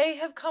it's like they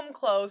have come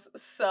close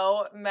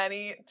so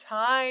many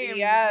times.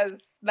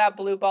 Yes, that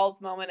blue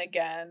balls moment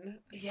again.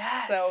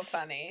 Yes. So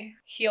funny.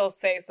 He'll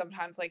say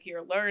sometimes like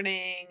you're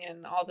learning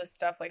and all this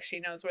stuff, like she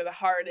knows where the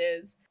heart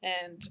is,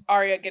 and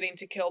Arya getting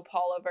to kill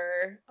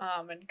Polliver,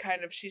 and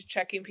kind of she's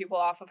checking people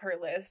off of her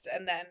list,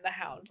 and then the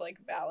Hound like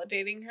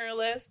validating her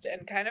list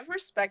and kind of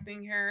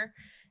respecting her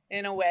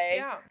in a way.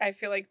 Yeah. I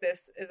feel like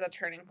this is a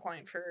turning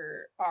point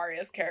for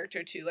Arya's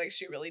character too. Like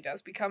she really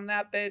does become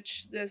that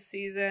bitch this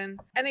season.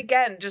 And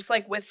again, just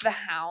like with the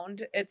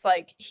Hound, it's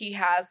like he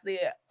has the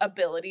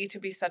ability to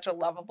be such a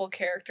lovable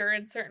character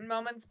in certain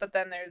moments, but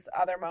then there's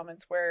other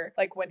moments where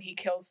like when he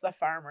kills the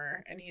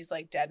farmer and he's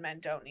like, dead men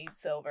don't need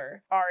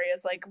silver.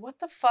 Arya's like, what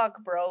the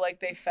fuck, bro?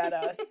 Like they fed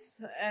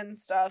us and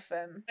stuff,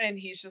 and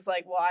he's just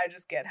like, well, I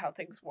just get how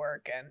things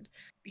work, and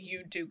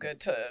you do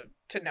good to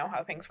know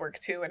how things work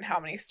too, and how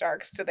many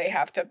Starks do they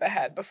have to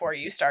behead before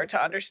you start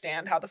to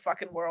understand how the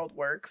fucking world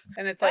works.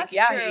 And it's like, That's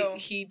yeah, true.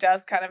 he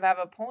does kind of have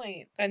a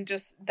point. And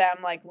just them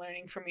like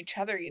learning from each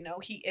other, you know,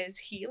 he is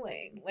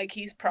healing. Like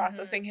he's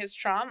processing his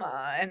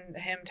trauma, and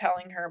him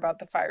telling her about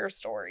the fire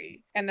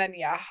story. And then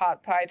yeah,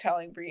 Hot Pie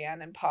telling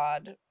Brienne and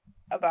Pod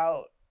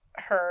about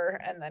her,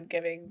 and then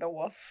giving the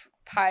wolf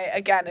pie.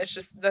 Again, it's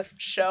just the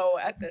show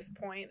at this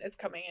point is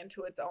coming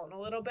into its own a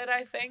little bit,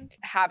 I think.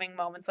 Having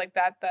moments like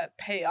that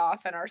pay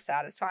off and are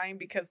satisfying,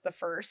 because the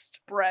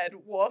first bread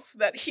wolf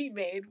that he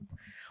made,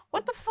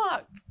 what the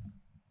fuck?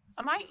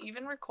 Am I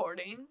even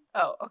recording?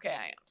 Oh, okay,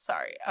 I am.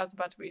 Sorry. I was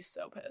about to be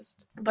so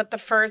pissed. But the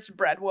first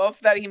bread wolf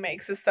that he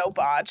makes is so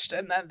botched,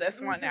 and then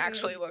this one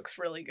actually looks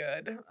really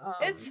good.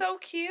 It's so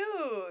cute.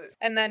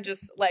 And then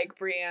just like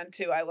Brienne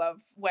too, I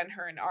love when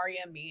her and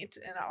Arya meet,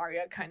 and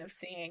Arya kind of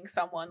seeing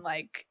someone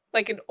like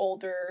an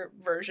older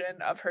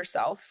version of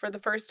herself for the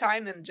first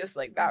time, and just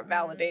like that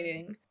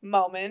validating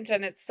moment.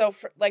 And it's so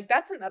like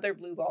that's another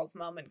blue balls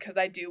moment, because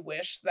I do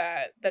wish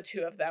that the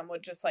two of them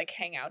would just like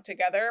hang out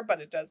together,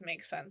 but it does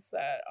make sense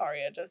that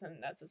Arya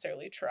doesn't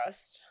necessarily trust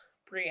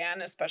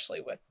Brienne, especially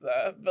with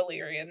the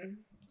Valyrian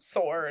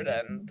sword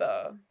and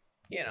the,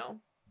 you know,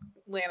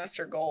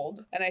 Lannister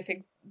gold. And I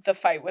think the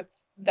fight with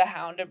the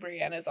Hound and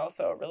Brienne is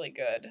also a really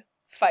good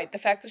fight. The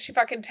fact that she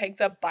fucking takes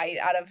a bite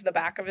out of the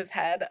back of his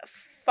head,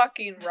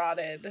 fucking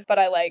rotted. But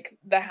I like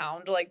the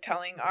Hound like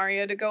telling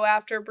Arya to go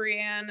after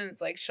Brienne, and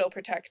it's like, she'll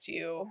protect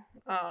you.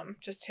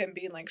 Just him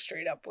being like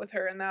straight up with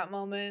her in that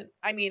moment.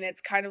 I mean,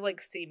 it's kind of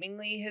like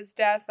seemingly his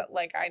death.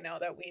 Like I know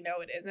that we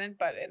know it isn't,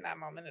 but in that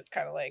moment it's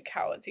kind of like,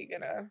 how is he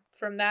gonna,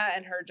 from that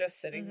and her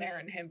just sitting there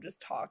and him just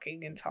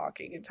talking and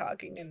talking and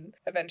talking, and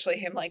eventually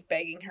him like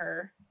begging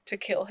her to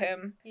kill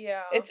him.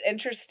 Yeah. It's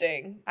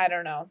interesting. I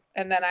don't know.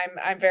 And then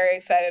I'm very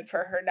excited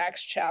for her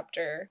next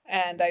chapter,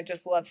 and I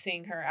just love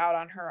seeing her out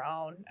on her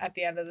own at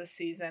the end of the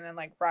season and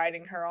like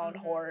riding her own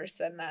horse,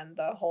 and then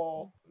the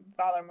whole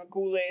Father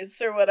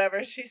Magules or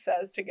whatever she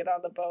says to get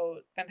on the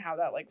boat, and how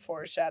that like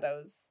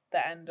foreshadows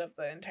the end of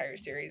the entire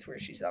series where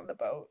she's on the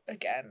boat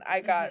again.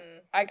 I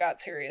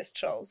got serious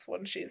chills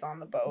when she's on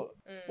the boat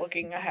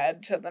looking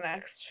ahead to the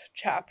next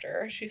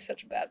chapter. She's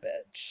such a bad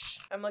bitch.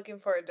 I'm looking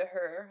forward to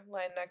her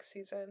line next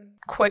season.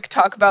 Quick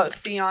talk about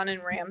Theon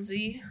and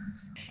Ramsay.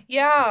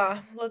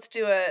 Yeah, let's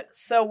do it.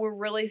 So we're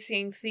really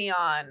seeing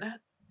Theon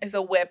is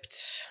a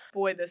whipped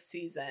boy this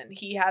season.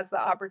 He has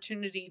the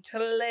opportunity to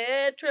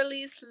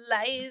literally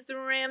slice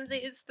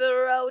Ramsay's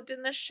throat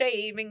in the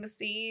shaving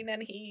scene,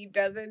 and he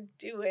doesn't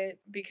do it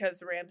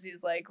because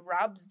Ramsay's like,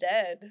 Rob's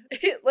dead.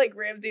 Like,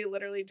 Ramsay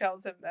literally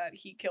tells him that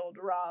he killed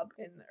Rob,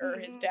 or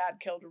his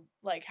dad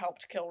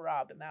helped kill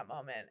Rob in that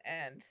moment,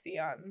 and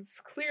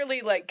Theon's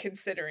clearly like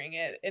considering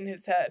it in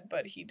his head,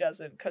 but he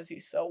doesn't because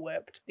he's so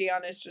whipped.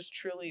 Theon is just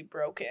truly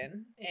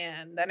broken,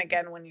 and then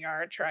again when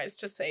Yara tries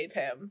to save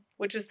him,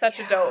 which is such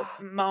a dope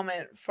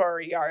moment for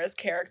Yara's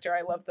character.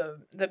 I love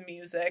the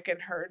music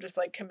and her just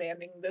like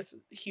commanding this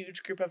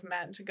huge group of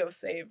men to go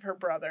save her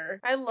brother.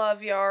 I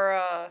love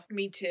Yara.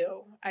 Me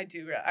too. I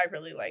do. I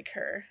really like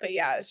her. But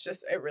yeah,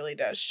 it really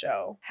does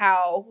show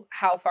how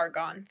far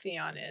gone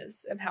Theon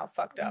is and how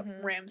fucked up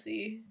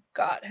Ramsay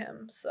got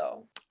him.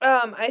 So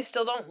I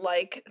still don't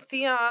like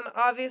Theon,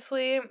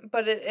 obviously,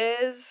 but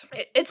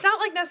it's not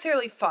like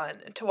necessarily fun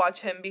to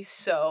watch him be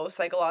so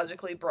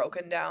psychologically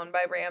broken down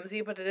by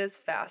Ramsay, but it is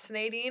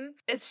fascinating.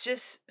 It's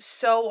just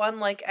so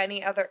unlike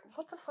any other.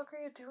 What the fuck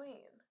are you doing?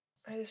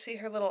 I just see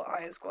her little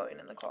eyes glowing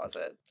in the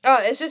closet.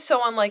 It's just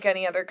so unlike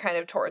any other kind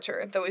of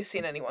torture that we've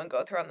seen anyone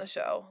go through on the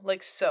show.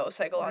 Like, so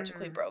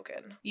psychologically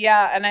broken.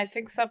 Yeah, and I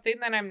think something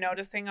that I'm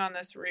noticing on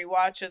this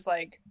rewatch is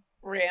like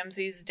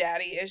Ramsay's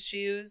daddy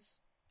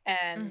issues,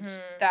 and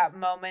that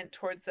moment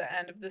towards the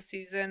end of the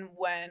season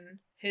when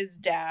his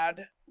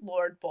dad,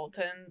 Lord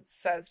Bolton,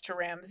 says to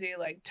Ramsay,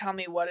 like, tell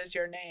me, what is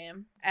your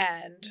name?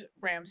 And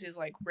Ramsay's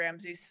like,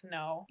 Ramsay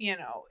Snow. You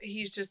know,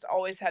 he's just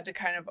always had to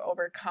kind of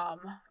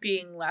overcome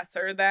being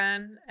lesser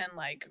than and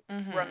like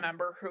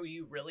remember who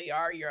you really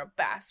are. You're a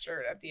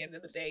bastard at the end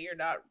of the day. You're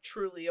not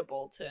truly a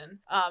Bolton.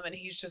 And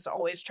he's just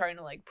always trying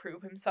to like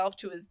prove himself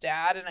to his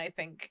dad. And I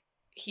think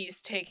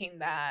he's taking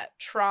that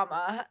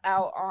trauma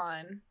out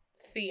on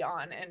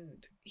Theon,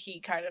 and he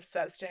kind of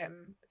says to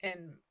him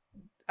in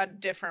a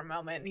different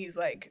moment, he's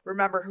like,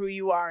 remember who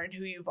you are and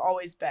who you've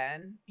always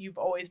been. You've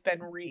always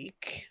been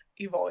Reek.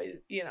 You've always,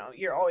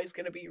 you're always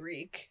going to be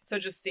Reek. So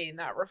just seeing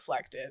that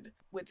reflected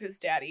with his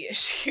daddy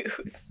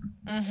issues.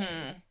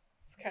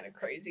 It's kind of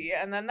crazy.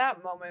 And then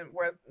that moment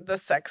where the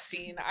sex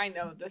scene, I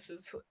know this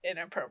is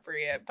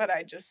inappropriate, but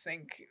I just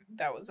think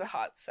that was a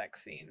hot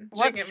sex scene.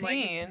 What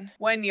scene? Like,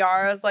 when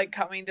Yara's like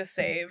coming to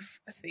save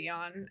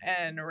Theon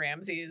and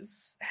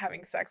Ramsay's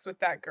having sex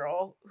with that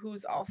girl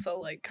who's also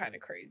like kind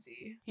of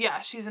crazy. Yeah,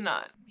 she's a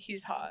nut.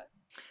 He's hot.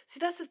 See,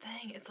 that's the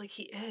thing. It's like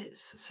he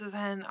is. So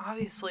then,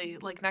 obviously,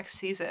 like next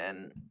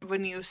season,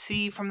 when you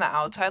see from the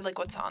outside, like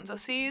what Sansa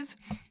sees,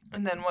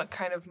 and then what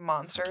kind of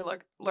monster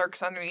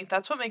lurks underneath,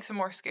 that's what makes him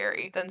more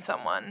scary than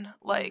someone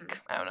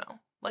like, I don't know,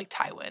 like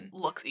Tywin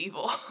looks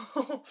evil.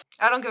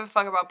 I don't give a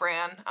fuck about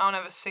Bran. I don't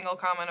have a single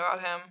comment about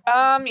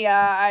him.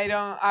 Yeah, I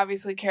don't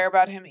obviously care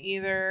about him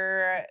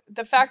either.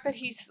 The fact that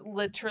he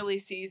literally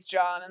sees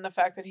Jon, and the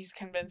fact that he's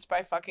convinced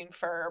by fucking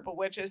Ferb,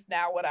 which is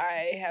now what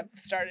I have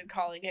started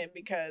calling him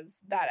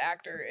because that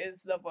actor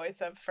is the voice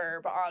of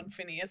Ferb on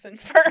Phineas and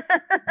Ferb.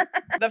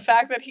 The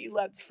fact that he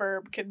lets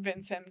Ferb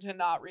convince him to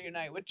not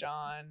reunite with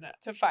Jon,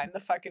 to find the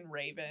fucking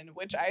Raven,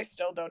 which I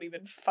still don't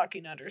even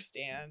fucking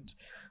understand.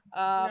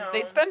 No.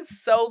 They spend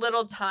so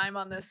little time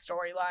on this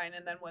storyline,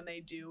 and then when they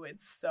do,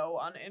 it's so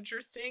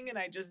uninteresting, and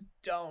I just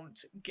don't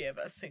give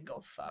a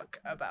single fuck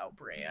about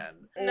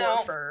Bran or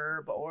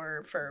Ferb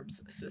or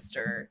Ferb's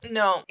sister.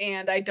 No.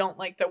 And I don't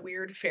like the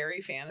weird fairy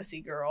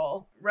fantasy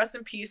girl. Rest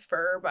in peace,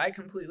 Ferb. I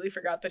completely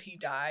forgot that he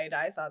died.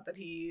 I thought that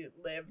he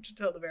lived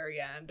till the very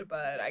end,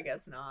 but I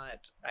guess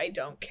not. I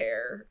don't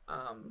care.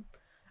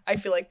 I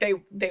feel like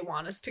they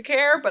want us to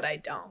care, but I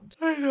don't.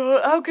 I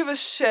don't give a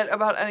shit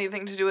about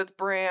anything to do with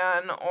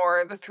Bran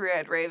or the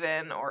Three-Eyed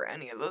Raven or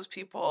any of those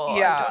people.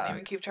 Yeah. I don't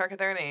even keep track of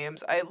their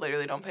names. I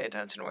literally don't pay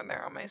attention when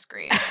they're on my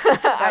screen.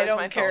 That is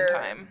my phone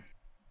time.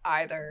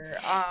 Either.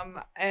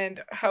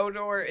 And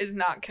Hodor is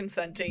not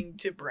consenting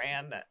to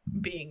Bran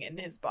being in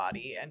his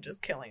body and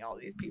just killing all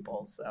these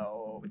people,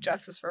 so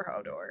justice for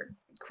Hodor.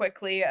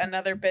 Quickly,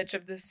 another bitch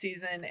of this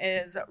season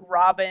is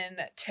Robin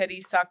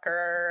Titty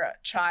Sucker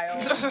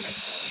Child.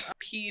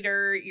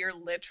 Peter, you're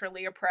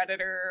literally a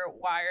predator.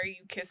 Why are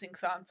you kissing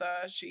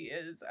Sansa? She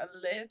is a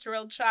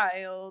literal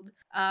child.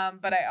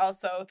 But I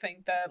also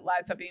think that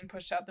Lysa being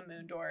pushed out the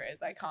moon door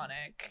is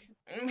iconic.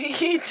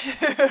 Me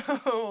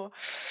too.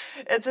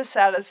 It's a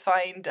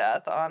satisfying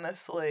death,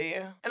 honestly.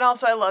 And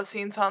also, I love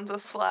seeing Sansa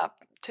slap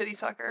Titty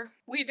Sucker.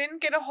 We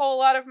didn't get a whole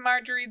lot of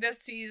Marjorie this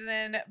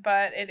season,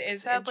 but it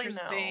is sadly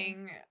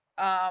interesting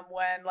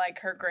when like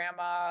her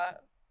grandma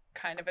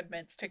kind of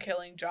admits to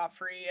killing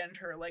Joffrey, and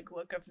her like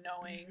look of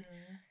knowing,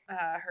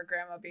 her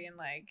grandma being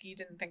like, you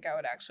didn't think I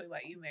would actually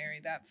let you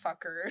marry that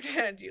fucker,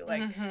 did you?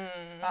 Like,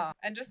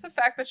 and just the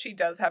fact that she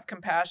does have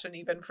compassion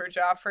even for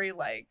Joffrey,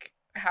 like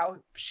how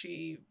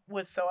she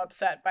was so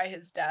upset by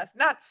his death.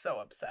 Not so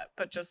upset,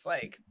 but just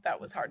like that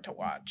was hard to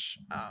watch.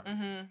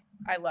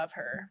 I love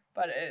her,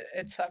 but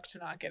it sucked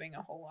not getting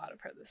a whole lot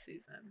of her this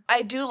season.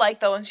 I do like,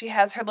 though, when she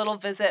has her little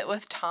visit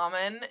with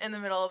Tommen in the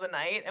middle of the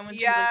night, and when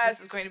she's like,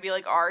 this is going to be,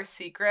 like, our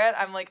secret,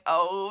 I'm like,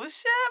 oh,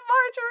 shit,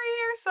 Marjorie,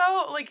 you're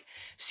so, like,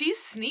 she's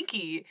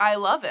sneaky. I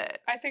love it.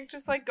 I think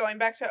just, like, going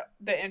back to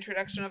the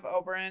introduction of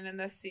Oberyn in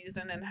this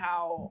season and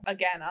how,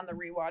 again, on the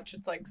rewatch,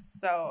 it's, like,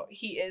 so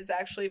he is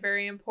actually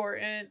very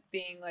important,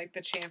 being, like,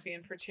 the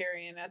champion for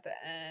Tyrion at the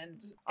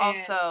end.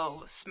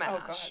 Also, Smash. Oh,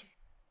 go ahead.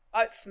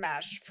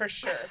 Smash, for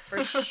sure,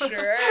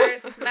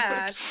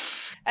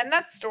 Smash. And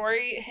that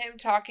story, him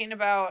talking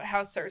about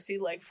how Cersei,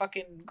 like,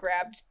 fucking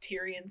grabbed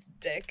Tyrion's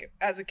dick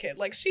as a kid.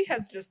 Like, she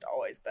has just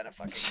always been a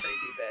fucking crazy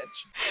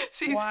bitch.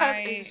 She's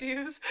had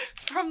issues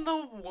from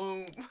the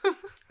womb.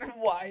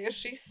 Why is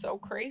she so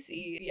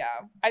crazy?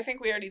 Yeah. I think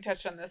we already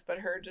touched on this, but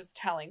her just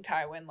telling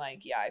Tywin,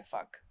 like, yeah, I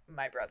fuck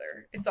my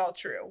brother. It's all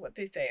true, what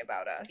they say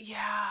about us.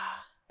 Yeah.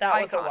 That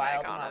was iconic, a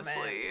wild honestly.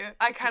 moment.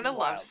 I kind of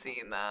loved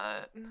seeing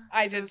that.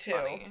 I did too.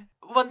 Funny.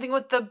 One thing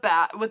with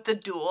the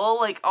duel,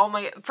 like, oh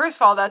my, first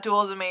of all, that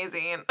duel is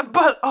amazing.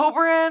 But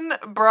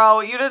Oberyn,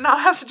 bro, you did not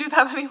have to do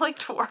that many, like,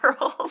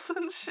 twirls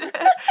and shit.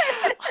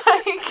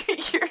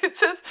 Like,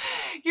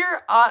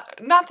 you're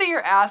not that you're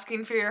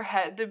asking for your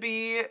head to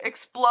be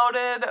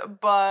exploded,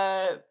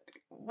 but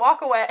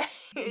walk away.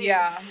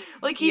 Yeah.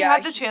 Like, he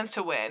had the chance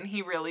to win.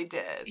 He really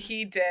did.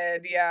 He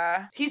did,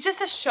 yeah. He's just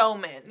a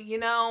showman, you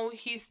know?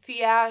 He's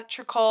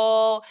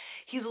theatrical.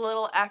 He's a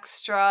little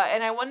extra.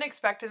 And I wouldn't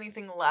expect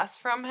anything less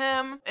from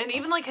him. And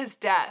even, like, his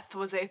death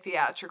was a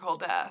theatrical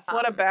death.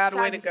 What a bad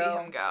way to go.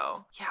 See him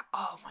go. Yeah,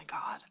 oh my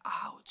god.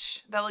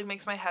 Ouch. That, like,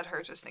 makes my head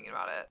hurt just thinking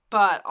about it.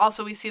 But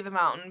also we see the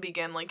Mountain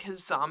begin, like,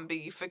 his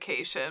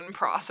zombification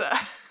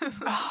process.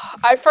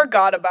 I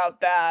forgot about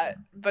that.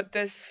 But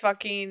this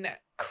fucking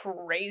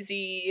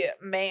crazy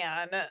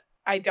man,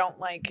 I don't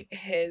like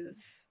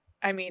his,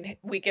 I mean,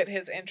 we get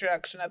his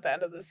introduction at the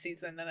end of the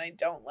season, and I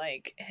don't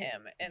like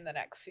him in the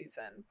next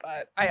season,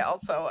 but I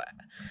also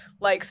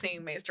like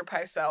seeing Maester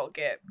Pycelle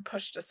get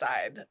pushed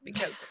aside,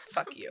 because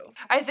fuck you.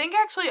 I think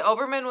actually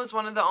Oberyn was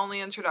one of the only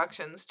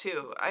introductions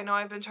too. I know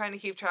I've been trying to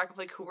keep track of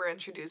like who we're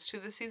introduced to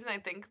this season. I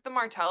think the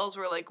Martells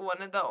were like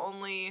one of the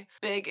only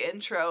big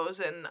intros,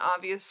 and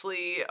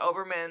obviously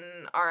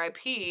Oberyn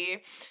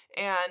RIP,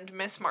 and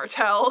Miss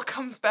Martell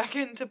comes back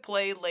into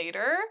play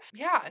later.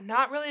 Yeah,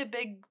 not really a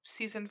big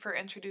season for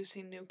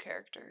introducing new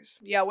characters.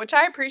 Yeah, which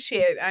I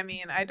appreciate. I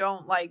mean, I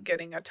don't like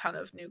getting a ton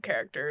of new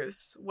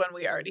characters when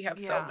we already have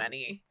so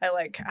many. I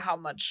like how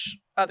much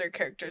other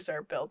characters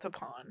are built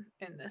upon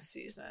in this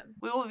season.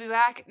 We will be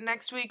back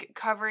next week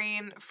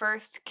covering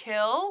First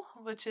Kill,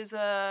 which is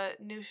a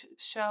new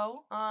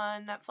show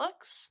on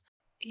Netflix.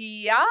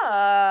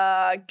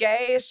 Yeah,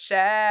 gay shit.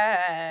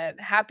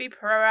 Happy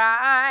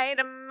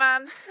Pride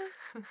Month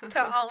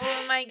to all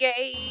my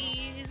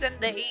gays and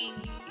days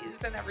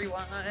and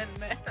everyone.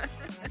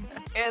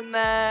 And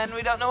then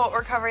we don't know what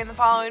we're covering the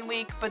following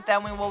week, but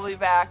then we will be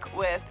back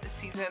with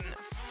season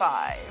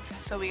 5.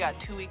 So we got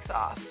 2 weeks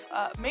off.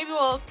 Maybe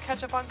we'll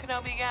catch up on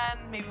Kenobi again.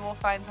 Maybe we'll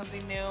find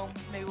something new.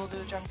 Maybe we'll do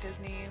a Drunk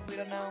Disney. We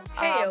don't know.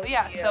 But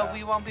yeah, so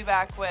we won't be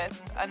back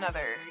with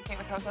another Game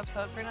of Thrones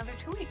episode for another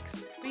 2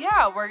 weeks. But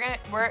yeah,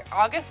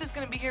 August is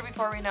gonna be here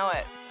before we know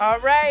it. All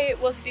right,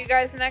 we'll see you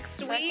guys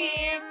next week.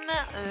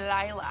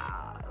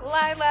 Lila.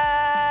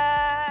 Lila.